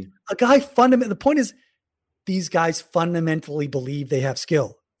guarantee. A guy the point is, these guys fundamentally believe they have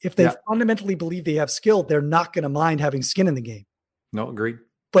skill. If they fundamentally believe they have skill, they're not going to mind having skin in the game. No, agreed.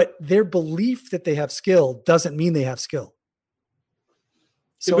 But their belief that they have skill doesn't mean they have skill.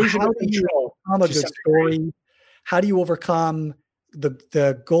 So how do you overcome a good story? How do you overcome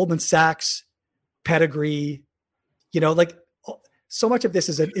the Goldman Sachs pedigree? So much of this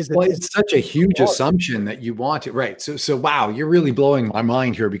is it's such a huge assumption that you want it, right? So wow, you're really blowing my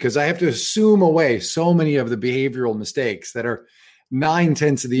mind here, because I have to assume away so many of the behavioral mistakes that are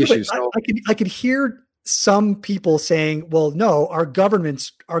 9/10 of the issues. I could hear some people saying, "Well, no, our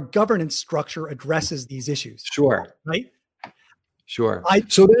governance structure addresses these issues." Sure, right? Sure.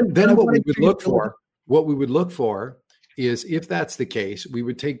 So then what we would look for is, if that's the case, we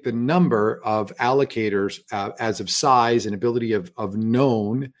would take the number of allocators as of size and ability of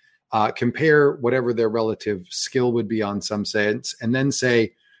known, compare whatever their relative skill would be on some sense, and then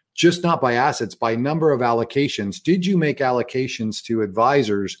say, just not by assets, by number of allocations. Did you make allocations to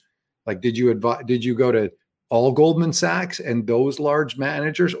advisors? Like, did you go to all Goldman Sachs and those large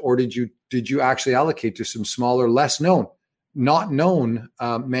managers, or did you actually allocate to some smaller, less known, not known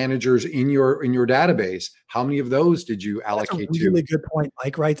managers in your database? How many of those did you allocate to? That's a really good point,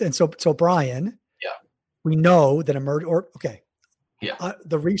 Mike. Right, and so Brian, we know that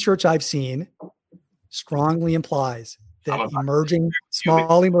the research I've seen strongly implies that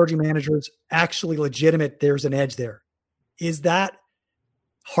small emerging managers actually legitimate. There's an edge there. Is that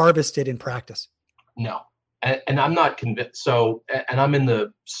harvested in practice? No, and I'm not convinced. So, and I'm in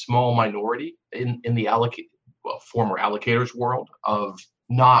the small minority in the former allocators world of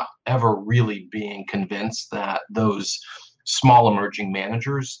not ever really being convinced that those small emerging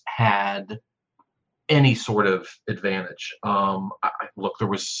managers had any sort of advantage. Look,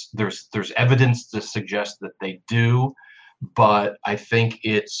 there's evidence to suggest that they do, but I think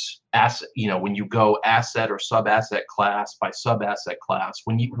it's when you go asset or sub-asset class by sub-asset class,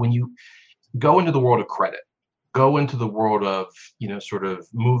 when you go into the world of credit, go into the world of sort of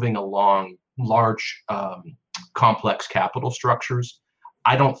moving along large complex capital structures,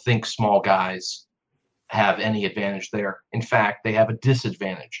 I don't think small guys have any advantage there. In fact, they have a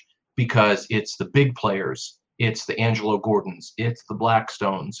disadvantage, because it's the big players, it's the Angelo Gordons, it's the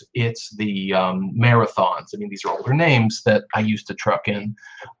Blackstones, it's the Marathons. I mean, these are older names that I used to truck in.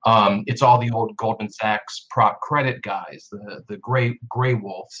 It's all the old Goldman Sachs prop credit guys, the Gray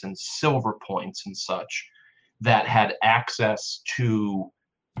Wolves and Silver Points and such, that had access to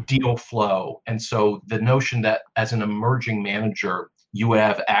deal flow. And so the notion that as an emerging manager, you would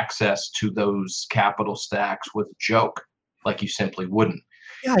have access to those capital stacks was a joke. Like, you simply wouldn't.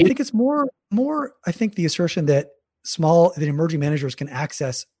 Yeah, I think it's more. I think the assertion that emerging managers can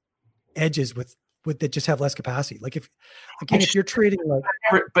access edges with that just have less capacity. Like, if you're trading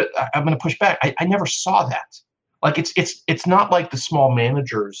but I'm going to push back. I never saw that. Like, it's not like the small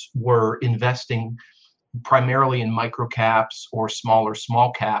managers were investing primarily in micro caps or smaller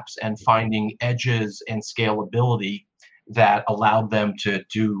small caps and finding edges and scalability that allowed them to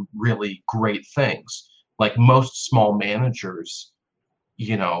do really great things. Like, most small managers,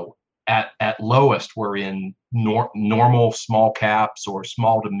 at lowest were in normal small caps or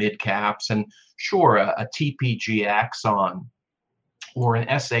small to mid caps. And sure, a TPG Axon or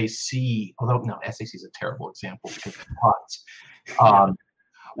an SAC, although no, SAC is a terrible example because of pots.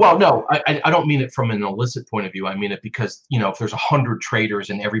 Well, no, I don't mean it from an illicit point of view. I mean it because, if there's 100 traders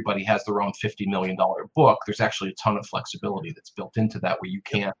and everybody has their own $50 million book, there's actually a ton of flexibility that's built into that where you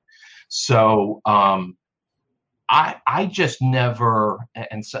can't. So I just never,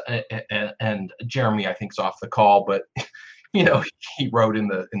 and Jeremy, I think, is off the call, but he wrote in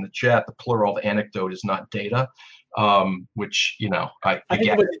the chat, the plural of anecdote is not data, which I think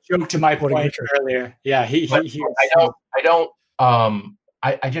it was a joke to my point earlier. Yeah,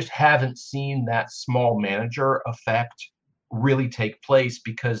 I just haven't seen that small manager effect really take place,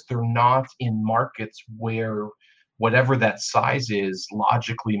 because they're not in markets where whatever that size is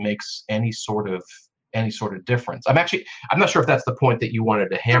logically makes any sort of difference. I'm not sure if that's the point that you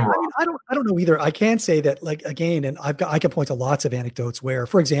wanted to hammer on. I don't know either. I can say that, like, again, and I can point to lots of anecdotes where,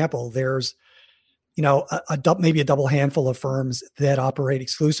 for example, there's maybe a double handful of firms that operate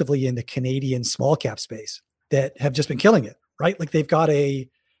exclusively in the Canadian small cap space that have just been killing it. Right? Like, they've got a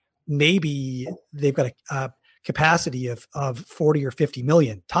capacity of 40 or 50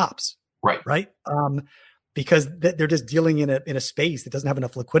 million tops. Right. Because they're just dealing in a space that doesn't have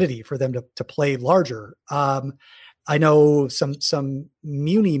enough liquidity for them to play larger. I know some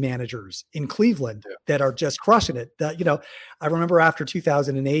muni managers in Cleveland that are just crushing it. I remember after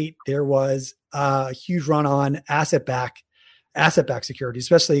 2008, there was a huge run on asset-backed securities,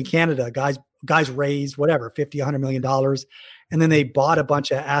 especially in Canada. Guys raised whatever, $50, $100 million. And then they bought a bunch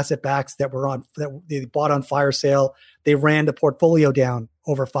of asset backs that they bought on fire sale. They ran the portfolio down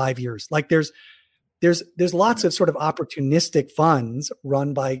over 5 years. Like there's lots of sort of opportunistic funds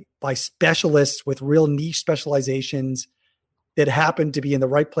run by specialists with real niche specializations that happen to be in the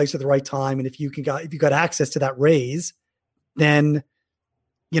right place at the right time. And if you got access to that raise, then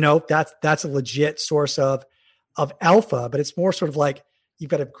that's a legit source of alpha. But it's more sort of like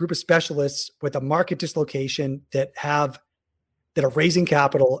you've got a group of specialists with a market dislocation that are raising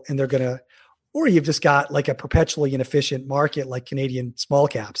capital, and or you've just got like a perpetually inefficient market like Canadian small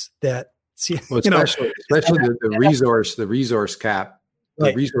caps that. Especially the resource cap,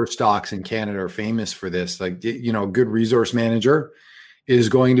 the resource stocks in Canada are famous for this. Like, a good resource manager is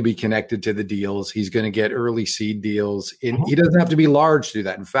going to be connected to the deals. He's going to get early seed deals. He doesn't have to be large to do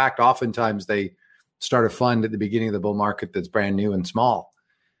that. In fact, oftentimes they start a fund at the beginning of the bull market that's brand new and small.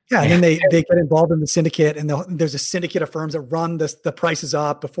 Yeah, and then they get involved in the syndicate, and there's a syndicate of firms that run the prices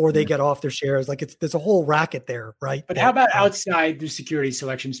up before they get off their shares. Like there's a whole racket there, right? But how about outside the security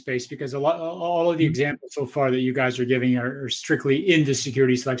selection space? Because all of the examples so far that you guys are giving are strictly in the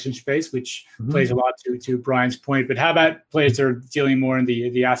security selection space, which plays a lot to Brian's point. But how about players that are dealing more in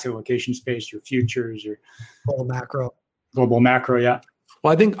the asset allocation space, your futures or global macro? Yeah.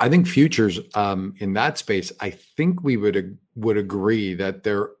 Well, I think futures in that space, I think we would agree that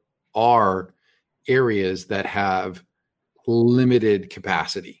there are areas that have limited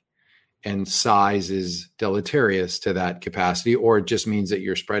capacity, and size is deleterious to that capacity, or it just means that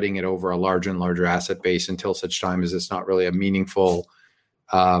you're spreading it over a larger and larger asset base until such time as it's not really a meaningful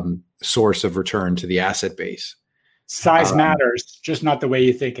source of return to the asset base. Size matters, just not the way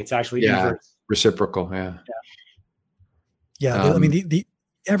you think. It's actually inverse. Reciprocal. Yeah. I mean, the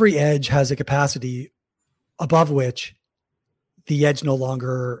every edge has a capacity above which the edge no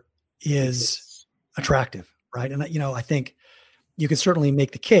longer is attractive, right? And I think you can certainly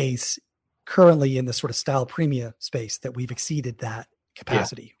make the case currently in the sort of style premium space that we've exceeded that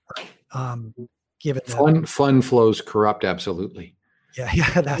capacity. Right? Given fund flows corrupt, absolutely.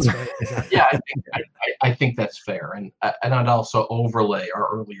 Yeah, that's right. Exactly. Yeah, I think that's fair, and I'd also overlay our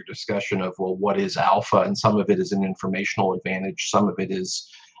earlier discussion of what is alpha, and some of it is an informational advantage, some of it is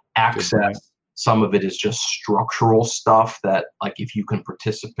access, some of it is just structural stuff that, like, if you can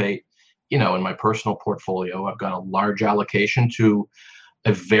participate. In my personal portfolio, I've got a large allocation to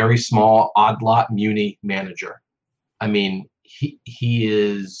a very small odd lot muni manager. I mean, he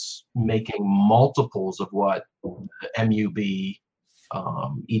is making multiples of what the MUB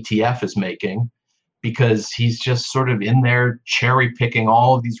ETF is making, because he's just sort of in there cherry picking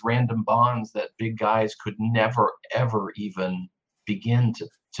all of these random bonds that big guys could never, ever even begin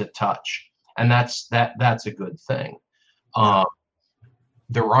to touch. And that's a good thing.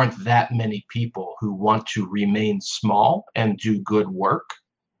 There aren't that many people who want to remain small and do good work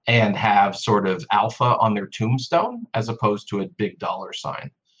and have sort of alpha on their tombstone as opposed to a big dollar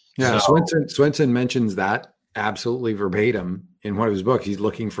sign. Yeah, so, Swenson mentions that absolutely verbatim in one of his books. He's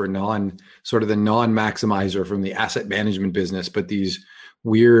looking for the non-maximizer from the asset management business, but these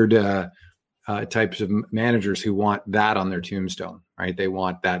weird types of managers who want that on their tombstone, right? They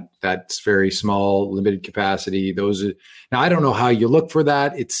want that's very small, limited capacity. Now, I don't know how you look for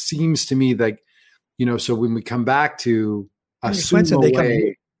that. It seems to me like, so when we come back to Swenson,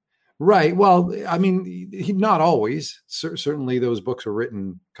 right. Well, I mean, not always. Certainly those books were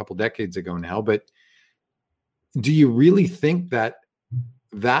written a couple decades ago now, but do you really think that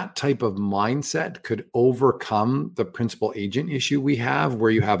type of mindset could overcome the principal agent issue we have,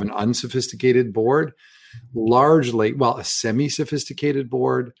 where you have an unsophisticated board, a semi-sophisticated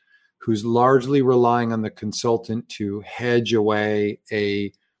board who's largely relying on the consultant to hedge away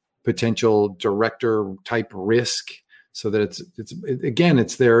a potential director type risk, so that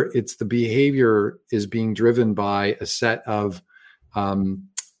it's the behavior is being driven by a set of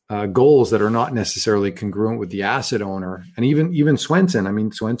goals that are not necessarily congruent with the asset owner. And even Swenson, I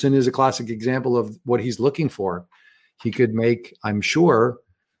mean, Swenson is a classic example of what he's looking for. He could make, I'm sure,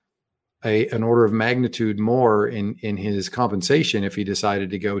 an order of magnitude more in his compensation if he decided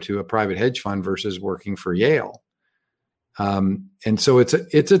to go to a private hedge fund versus working for Yale. And so it's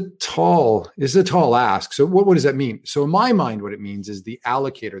a tall ask. So what does that mean? So in my mind, what it means is the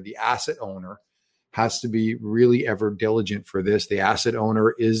allocator, the asset owner, has to be really ever diligent for this. The asset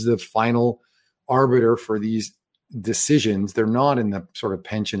owner is the final arbiter for these decisions. They're not in the sort of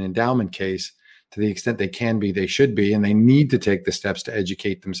pension endowment case. To the extent they can be, they should be, and they need to take the steps to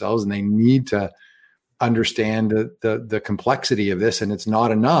educate themselves, and they need to understand the complexity of this. And it's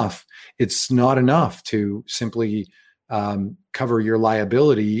not enough. It's not enough to simply cover your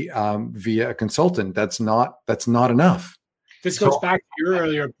liability via a consultant. That's not enough. This goes back to your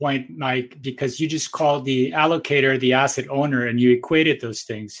earlier point, Mike, because you just called the allocator the asset owner and you equated those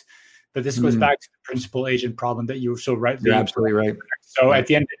things. But this goes back to the principal agent problem that you were so rightly. You're absolutely right. So at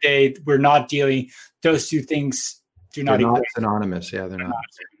the end of the day, we're not dealing, those two things do not equate. Synonymous. Yeah, they're not.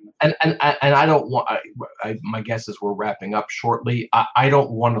 And I don't want, my guess is we're wrapping up shortly. I don't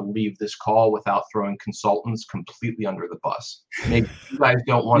want to leave this call without throwing consultants completely under the bus. Maybe you guys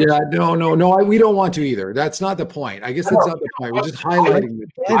don't want to. No, we don't want to either. That's not the point. I guess that's not the point. We're just highlighting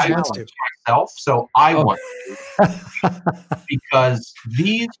it. Myself, so I want to. Because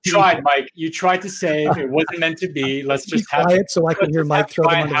these you tried, Mike. You tried to say it wasn't meant to be. Let's just have it so I can hear Mike throw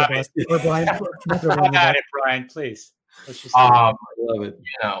them under the bus. Or Brian, have at it, Brian, please. I love it.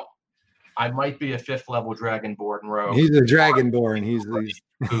 I might be a 5th level Dragonborn rogue. He's a Dragonborn. He's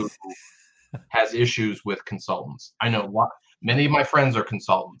who has issues with consultants. I know many of my friends are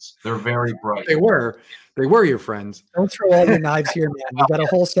consultants. They're very bright. They were your friends. Don't throw all your knives here, man. You got a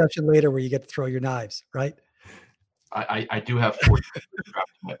whole session later where you get to throw your knives, right? I do have 40 strapped to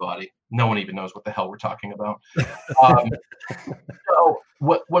my body. No one even knows what the hell we're talking about. So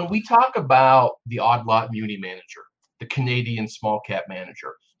when we talk about the odd lot muni manager, the Canadian small cap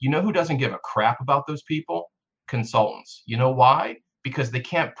manager, you know who doesn't give a crap about those people? Consultants. You know why? Because they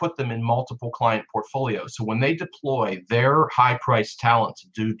can't put them in multiple client portfolios. So when they deploy their high-priced talent to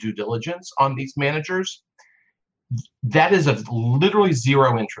do due diligence on these managers, that is of literally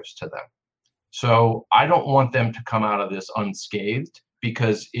zero interest to them. So I don't want them to come out of this unscathed,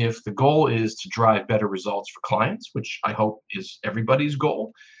 because if the goal is to drive better results for clients, which I hope is everybody's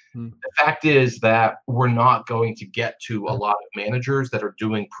goal, the fact is that we're not going to get to a lot of managers that are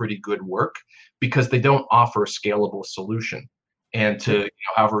doing pretty good work because they don't offer a scalable solution. And to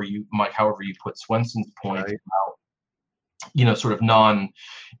however you put Swenson's point about sort of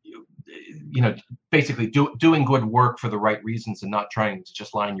basically doing good work for the right reasons and not trying to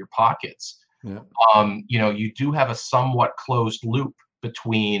just line your pockets. Yeah. You do have a somewhat closed loop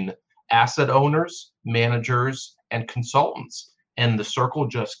between asset owners, managers, and consultants. And the circle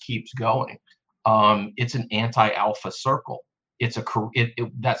just keeps going. It's an anti-alpha circle.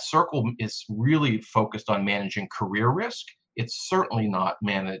 That circle is really focused on managing career risk. It's certainly not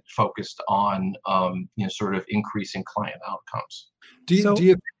focused on sort of increasing client outcomes. Do you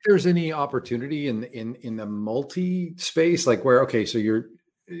think there's any opportunity in the multi space, like where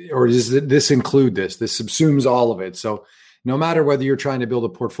or does this include this? This subsumes all of it. So no matter whether you're trying to build a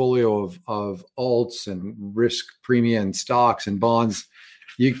portfolio of alts and risk premia and stocks and bonds,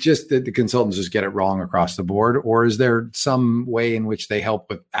 the consultants just get it wrong across the board? Or is there some way in which they help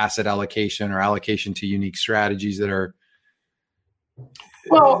with asset allocation or allocation to unique strategies that are?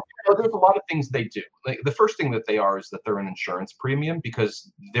 Well, there's a lot of things they do. Like, the first thing that they are is that they're an insurance premium,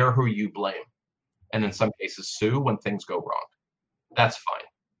 because they're who you blame, and in some cases sue when things go wrong. That's fine.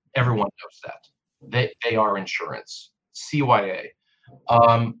 Everyone knows that. They are insurance. CYA.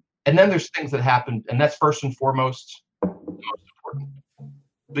 And then there's things that happen, and that's first and foremost the most important.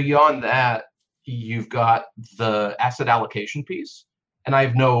 Beyond that, you've got the asset allocation piece, and I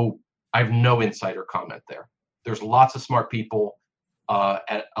have no insider comment there. There's lots of smart people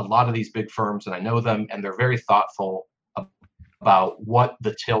at a lot of these big firms, and I know them, and they're very thoughtful about what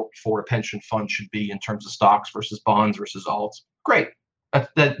the tilt for a pension fund should be in terms of stocks versus bonds versus alts. Great.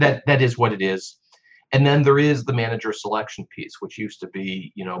 That is what it is. And then there is the manager selection piece, which used to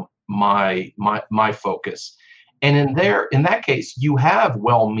be, my focus. And in that case, you have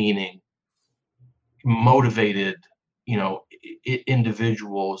well-meaning, motivated,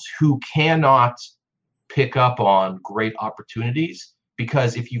 individuals who cannot pick up on great opportunities,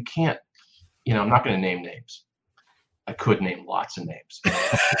 because if you can't, I'm not going to name names. I could name lots of names.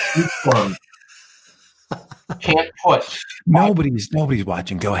 Can't put. Nobody's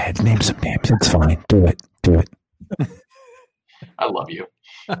watching. Go ahead. Name some names. It's fine. Do it. I love you.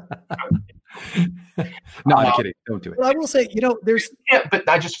 No, I'm kidding. Don't do it. Well, I will say, there's. Yeah, but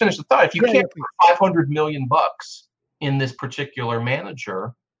I just finished the thought. If you can't put $500 million in this particular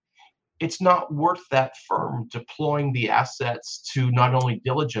manager, it's not worth that firm deploying the assets to not only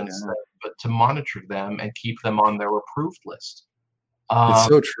diligence them, but to monitor them and keep them on their approved list. It's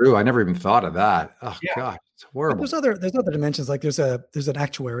so true. I never even thought of that. Oh, yeah. God. It's horrible. There's other dimensions. Like there's an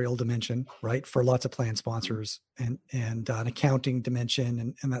actuarial dimension, right, for lots of plan sponsors, and an accounting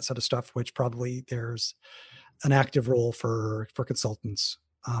dimension and that sort of stuff, which probably there's an active role for consultants.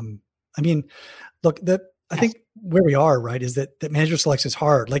 I mean, look, I think where we are, right, is that manager selection is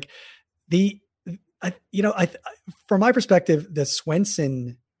hard. Like from my perspective, the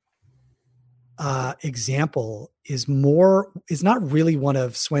Swenson example is not really one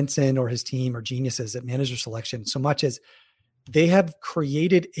of Swenson or his team or geniuses at manager selection, so much as they have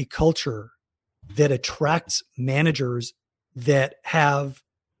created a culture that attracts managers that have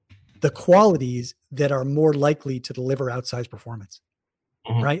the qualities that are more likely to deliver outsized performance.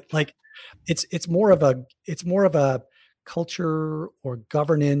 Mm-hmm. Right? Like it's more of a culture or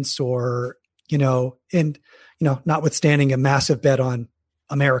governance or, notwithstanding a massive bet on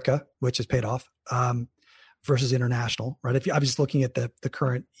America, which has paid off, versus international, right? If I was just looking at the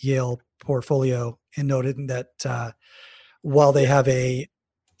current Yale portfolio and noted that while they have a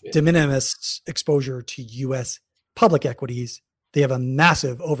de minimis exposure to U.S. public equities, they have a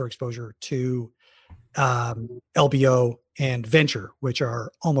massive overexposure to LBO and venture, which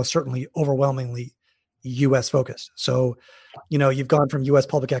are almost certainly overwhelmingly U.S. focused. So, you've gone from U.S.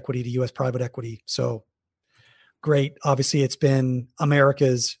 public equity to U.S. private equity. So great. Obviously, it's been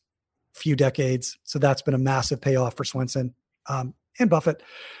America's few decades. So that's been a massive payoff for Swenson and Buffett.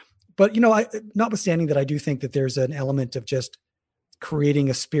 But, notwithstanding that, I do think that there's an element of just creating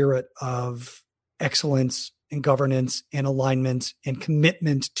a spirit of excellence and governance and alignment and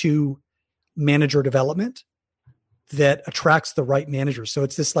commitment to manager development that attracts the right managers. So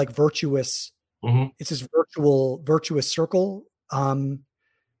it's this like virtuous, it's this virtuous circle,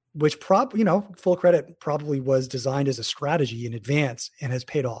 which full credit, probably was designed as a strategy in advance and has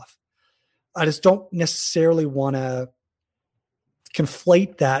paid off. I just don't necessarily want to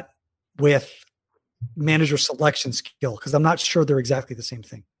conflate that with manager selection skill, because I'm not sure they're exactly the same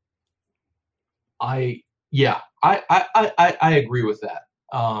thing. I agree with that.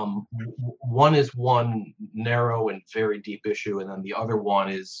 One is one narrow and very deep issue, and then the other one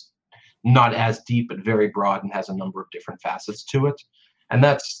is not as deep but very broad and has a number of different facets to it. And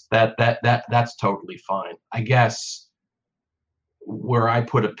that's totally fine. I guess where I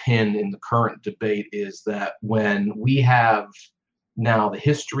put a pin in the current debate is that when we have now the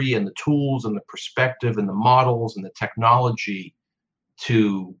history and the tools and the perspective and the models and the technology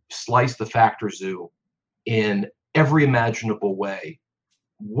to slice the factor zoo in every imaginable way,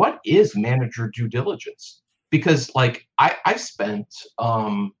 what is manager due diligence? Because I spent,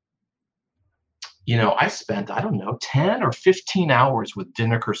 I don't know, 10 or 15 hours with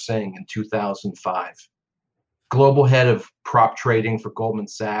Dinakar Singh in 2005. Global head of prop trading for Goldman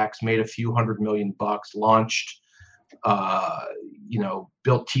Sachs, made a few $100 million, launched,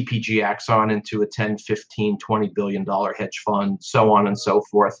 built TPG Axon into a 10, 15, $20 billion hedge fund, so on and so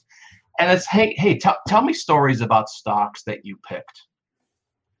forth. And it's, hey, tell me stories about stocks that you picked.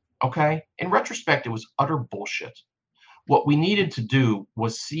 Okay. In retrospect, it was utter bullshit. What we needed to do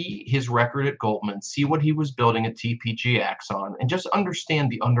was see his record at Goldman, see what he was building at TPG Axon, and just understand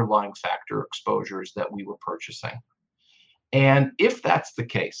the underlying factor exposures that we were purchasing. And if that's the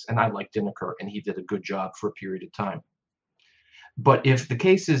case, and I like Dinakar, and he did a good job for a period of time. But if the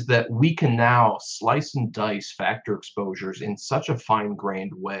case is that we can now slice and dice factor exposures in such a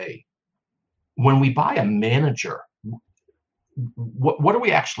fine-grained way, when we buy a manager, what are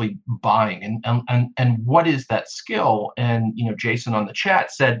we actually buying, and what is that skill? And Jason on the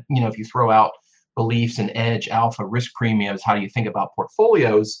chat said, if you throw out beliefs and edge, alpha, risk premiums, how do you think about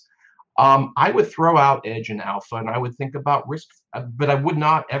portfolios? I would throw out edge and alpha, and I would think about risk, but I would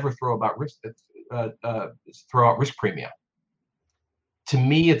not ever throw out risk premium. To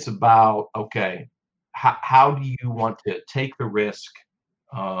me, it's about, okay, how do you want to take the risk?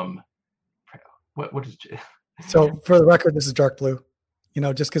 What is? So for the record, this is dark blue,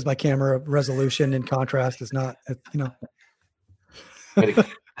 just because my camera resolution and contrast is not, Oh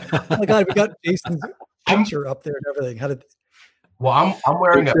my God, we got Jason's picture up there and everything. Well, I'm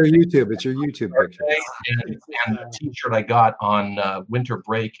wearing it's your YouTube picture. And the t-shirt I got on winter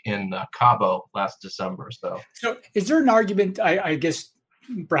break in Cabo last December. So is there an argument, I guess,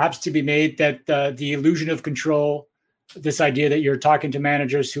 perhaps to be made that the illusion of control, this idea that you're talking to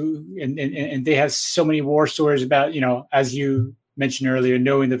managers who and they have so many war stories about, as you mentioned earlier,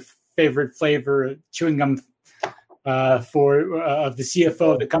 knowing the favorite flavor chewing gum of the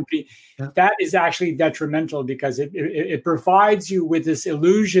CFO of the company, that is actually detrimental, because it provides you with this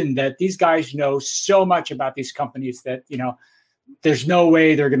illusion that these guys know so much about these companies that, there's no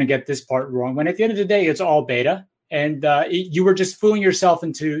way they're going to get this part wrong. When at the end of the day, it's all beta. And you were just fooling yourself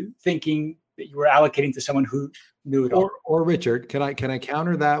into thinking that you were allocating to someone who knew it all. Or Richard, can I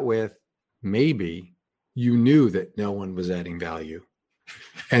counter that with maybe you knew that no one was adding value,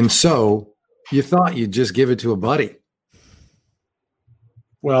 and so you thought you'd just give it to a buddy.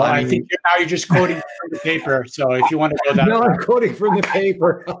 Well, I think you're just quoting from the paper. So if you want to go that, no, I'm quoting from the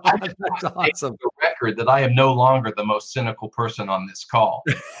paper. That's awesome. The record that I am no longer the most cynical person on this call.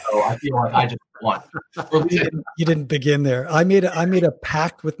 So I feel like I just won. You didn't begin there. I made a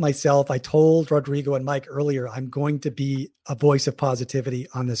pact with myself. I told Rodrigo and Mike earlier, I'm going to be a voice of positivity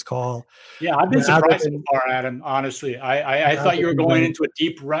on this call. Yeah, I've been surprised so far, Adam. Honestly, I thought you were going into a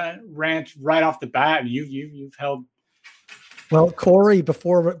deep rant right off the bat, and you've held. Well, Corey,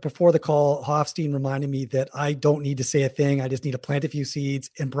 before the call, Hofstein reminded me that I don't need to say a thing. I just need to plant a few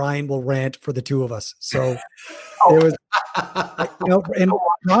seeds, and Brian will rant for the two of us. So there was, and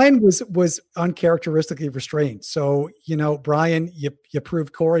Brian was uncharacteristically restrained. So, Brian, you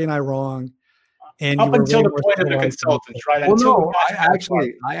proved Corey and I wrong. And up until the point of the consultants, right? Well, no, I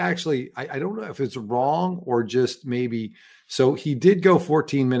don't know if it's wrong or just maybe. So he did go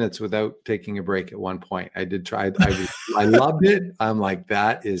 14 minutes without taking a break at one point. I did try. I loved it. I'm like,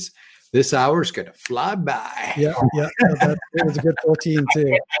 this hour's going to fly by. Yeah. It was a good 14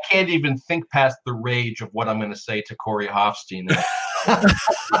 too. I can't even think past the rage of what I'm going to say to Corey Hofstein.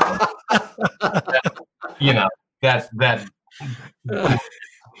 that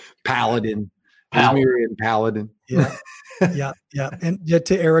Paladin. Myriad Paladin. Yeah. And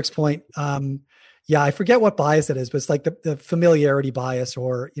to Eric's point, I forget what bias it is, but it's like the familiarity bias,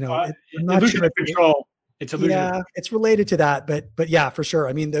 or I'm not illusion sure of control. It's illusion. Yeah, it's related to that, but yeah, for sure.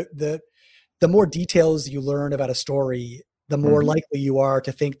 I mean, the more details you learn about a story, the more likely you are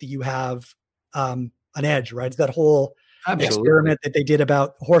to think that you have an edge, right? It's that whole experiment that they did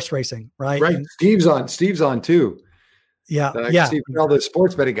about horse racing, right? Right. And Steve's on too. Yeah. Steve, all the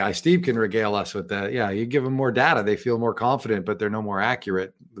sports betting guy, Steve can regale us with that. Yeah, you give them more data, they feel more confident, but they're no more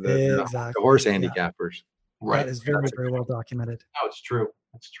accurate. The horse handicappers. Right. That is very, very well documented. No, it's true.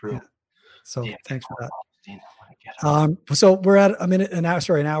 It's true. Yeah. So thanks for that. So we're at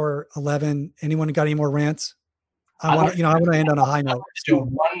an hour 11. Anyone got any more rants? I want to end on a high note. Do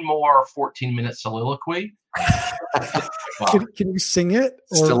one more 14-minute soliloquy. Can you sing it?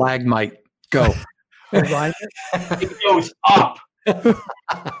 Stalagmite, go. It goes up, and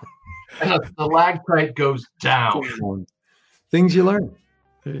the stalactite goes down. Things you learn.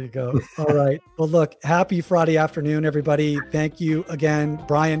 There you go. All right. Well, look, happy Friday afternoon, everybody. Thank you again.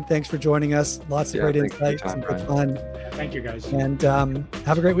 Brian, thanks for joining us. Lots of great insights and good fun. Thank you, guys. And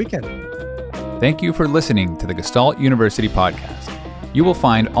have a great weekend. Thank you for listening to the Gestalt University podcast. You will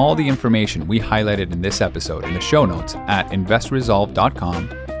find all the information we highlighted in this episode in the show notes at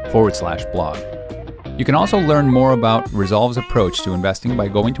investresolve.com/blog. You can also learn more about ReSolve's approach to investing by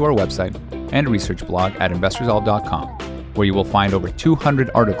going to our website and research blog at investresolve.com, where you will find over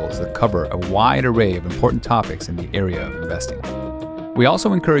 200 articles that cover a wide array of important topics in the area of investing. We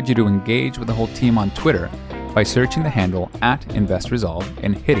also encourage you to engage with the whole team on Twitter by searching the handle @InvestResolve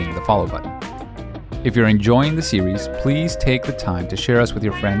and hitting the follow button. If you're enjoying the series, please take the time to share us with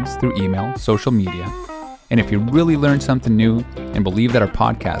your friends through email, social media, and if you really learned something new and believe that our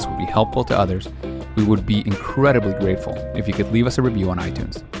podcast would be helpful to others, we would be incredibly grateful if you could leave us a review on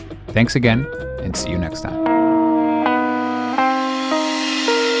iTunes. Thanks again, and see you next time.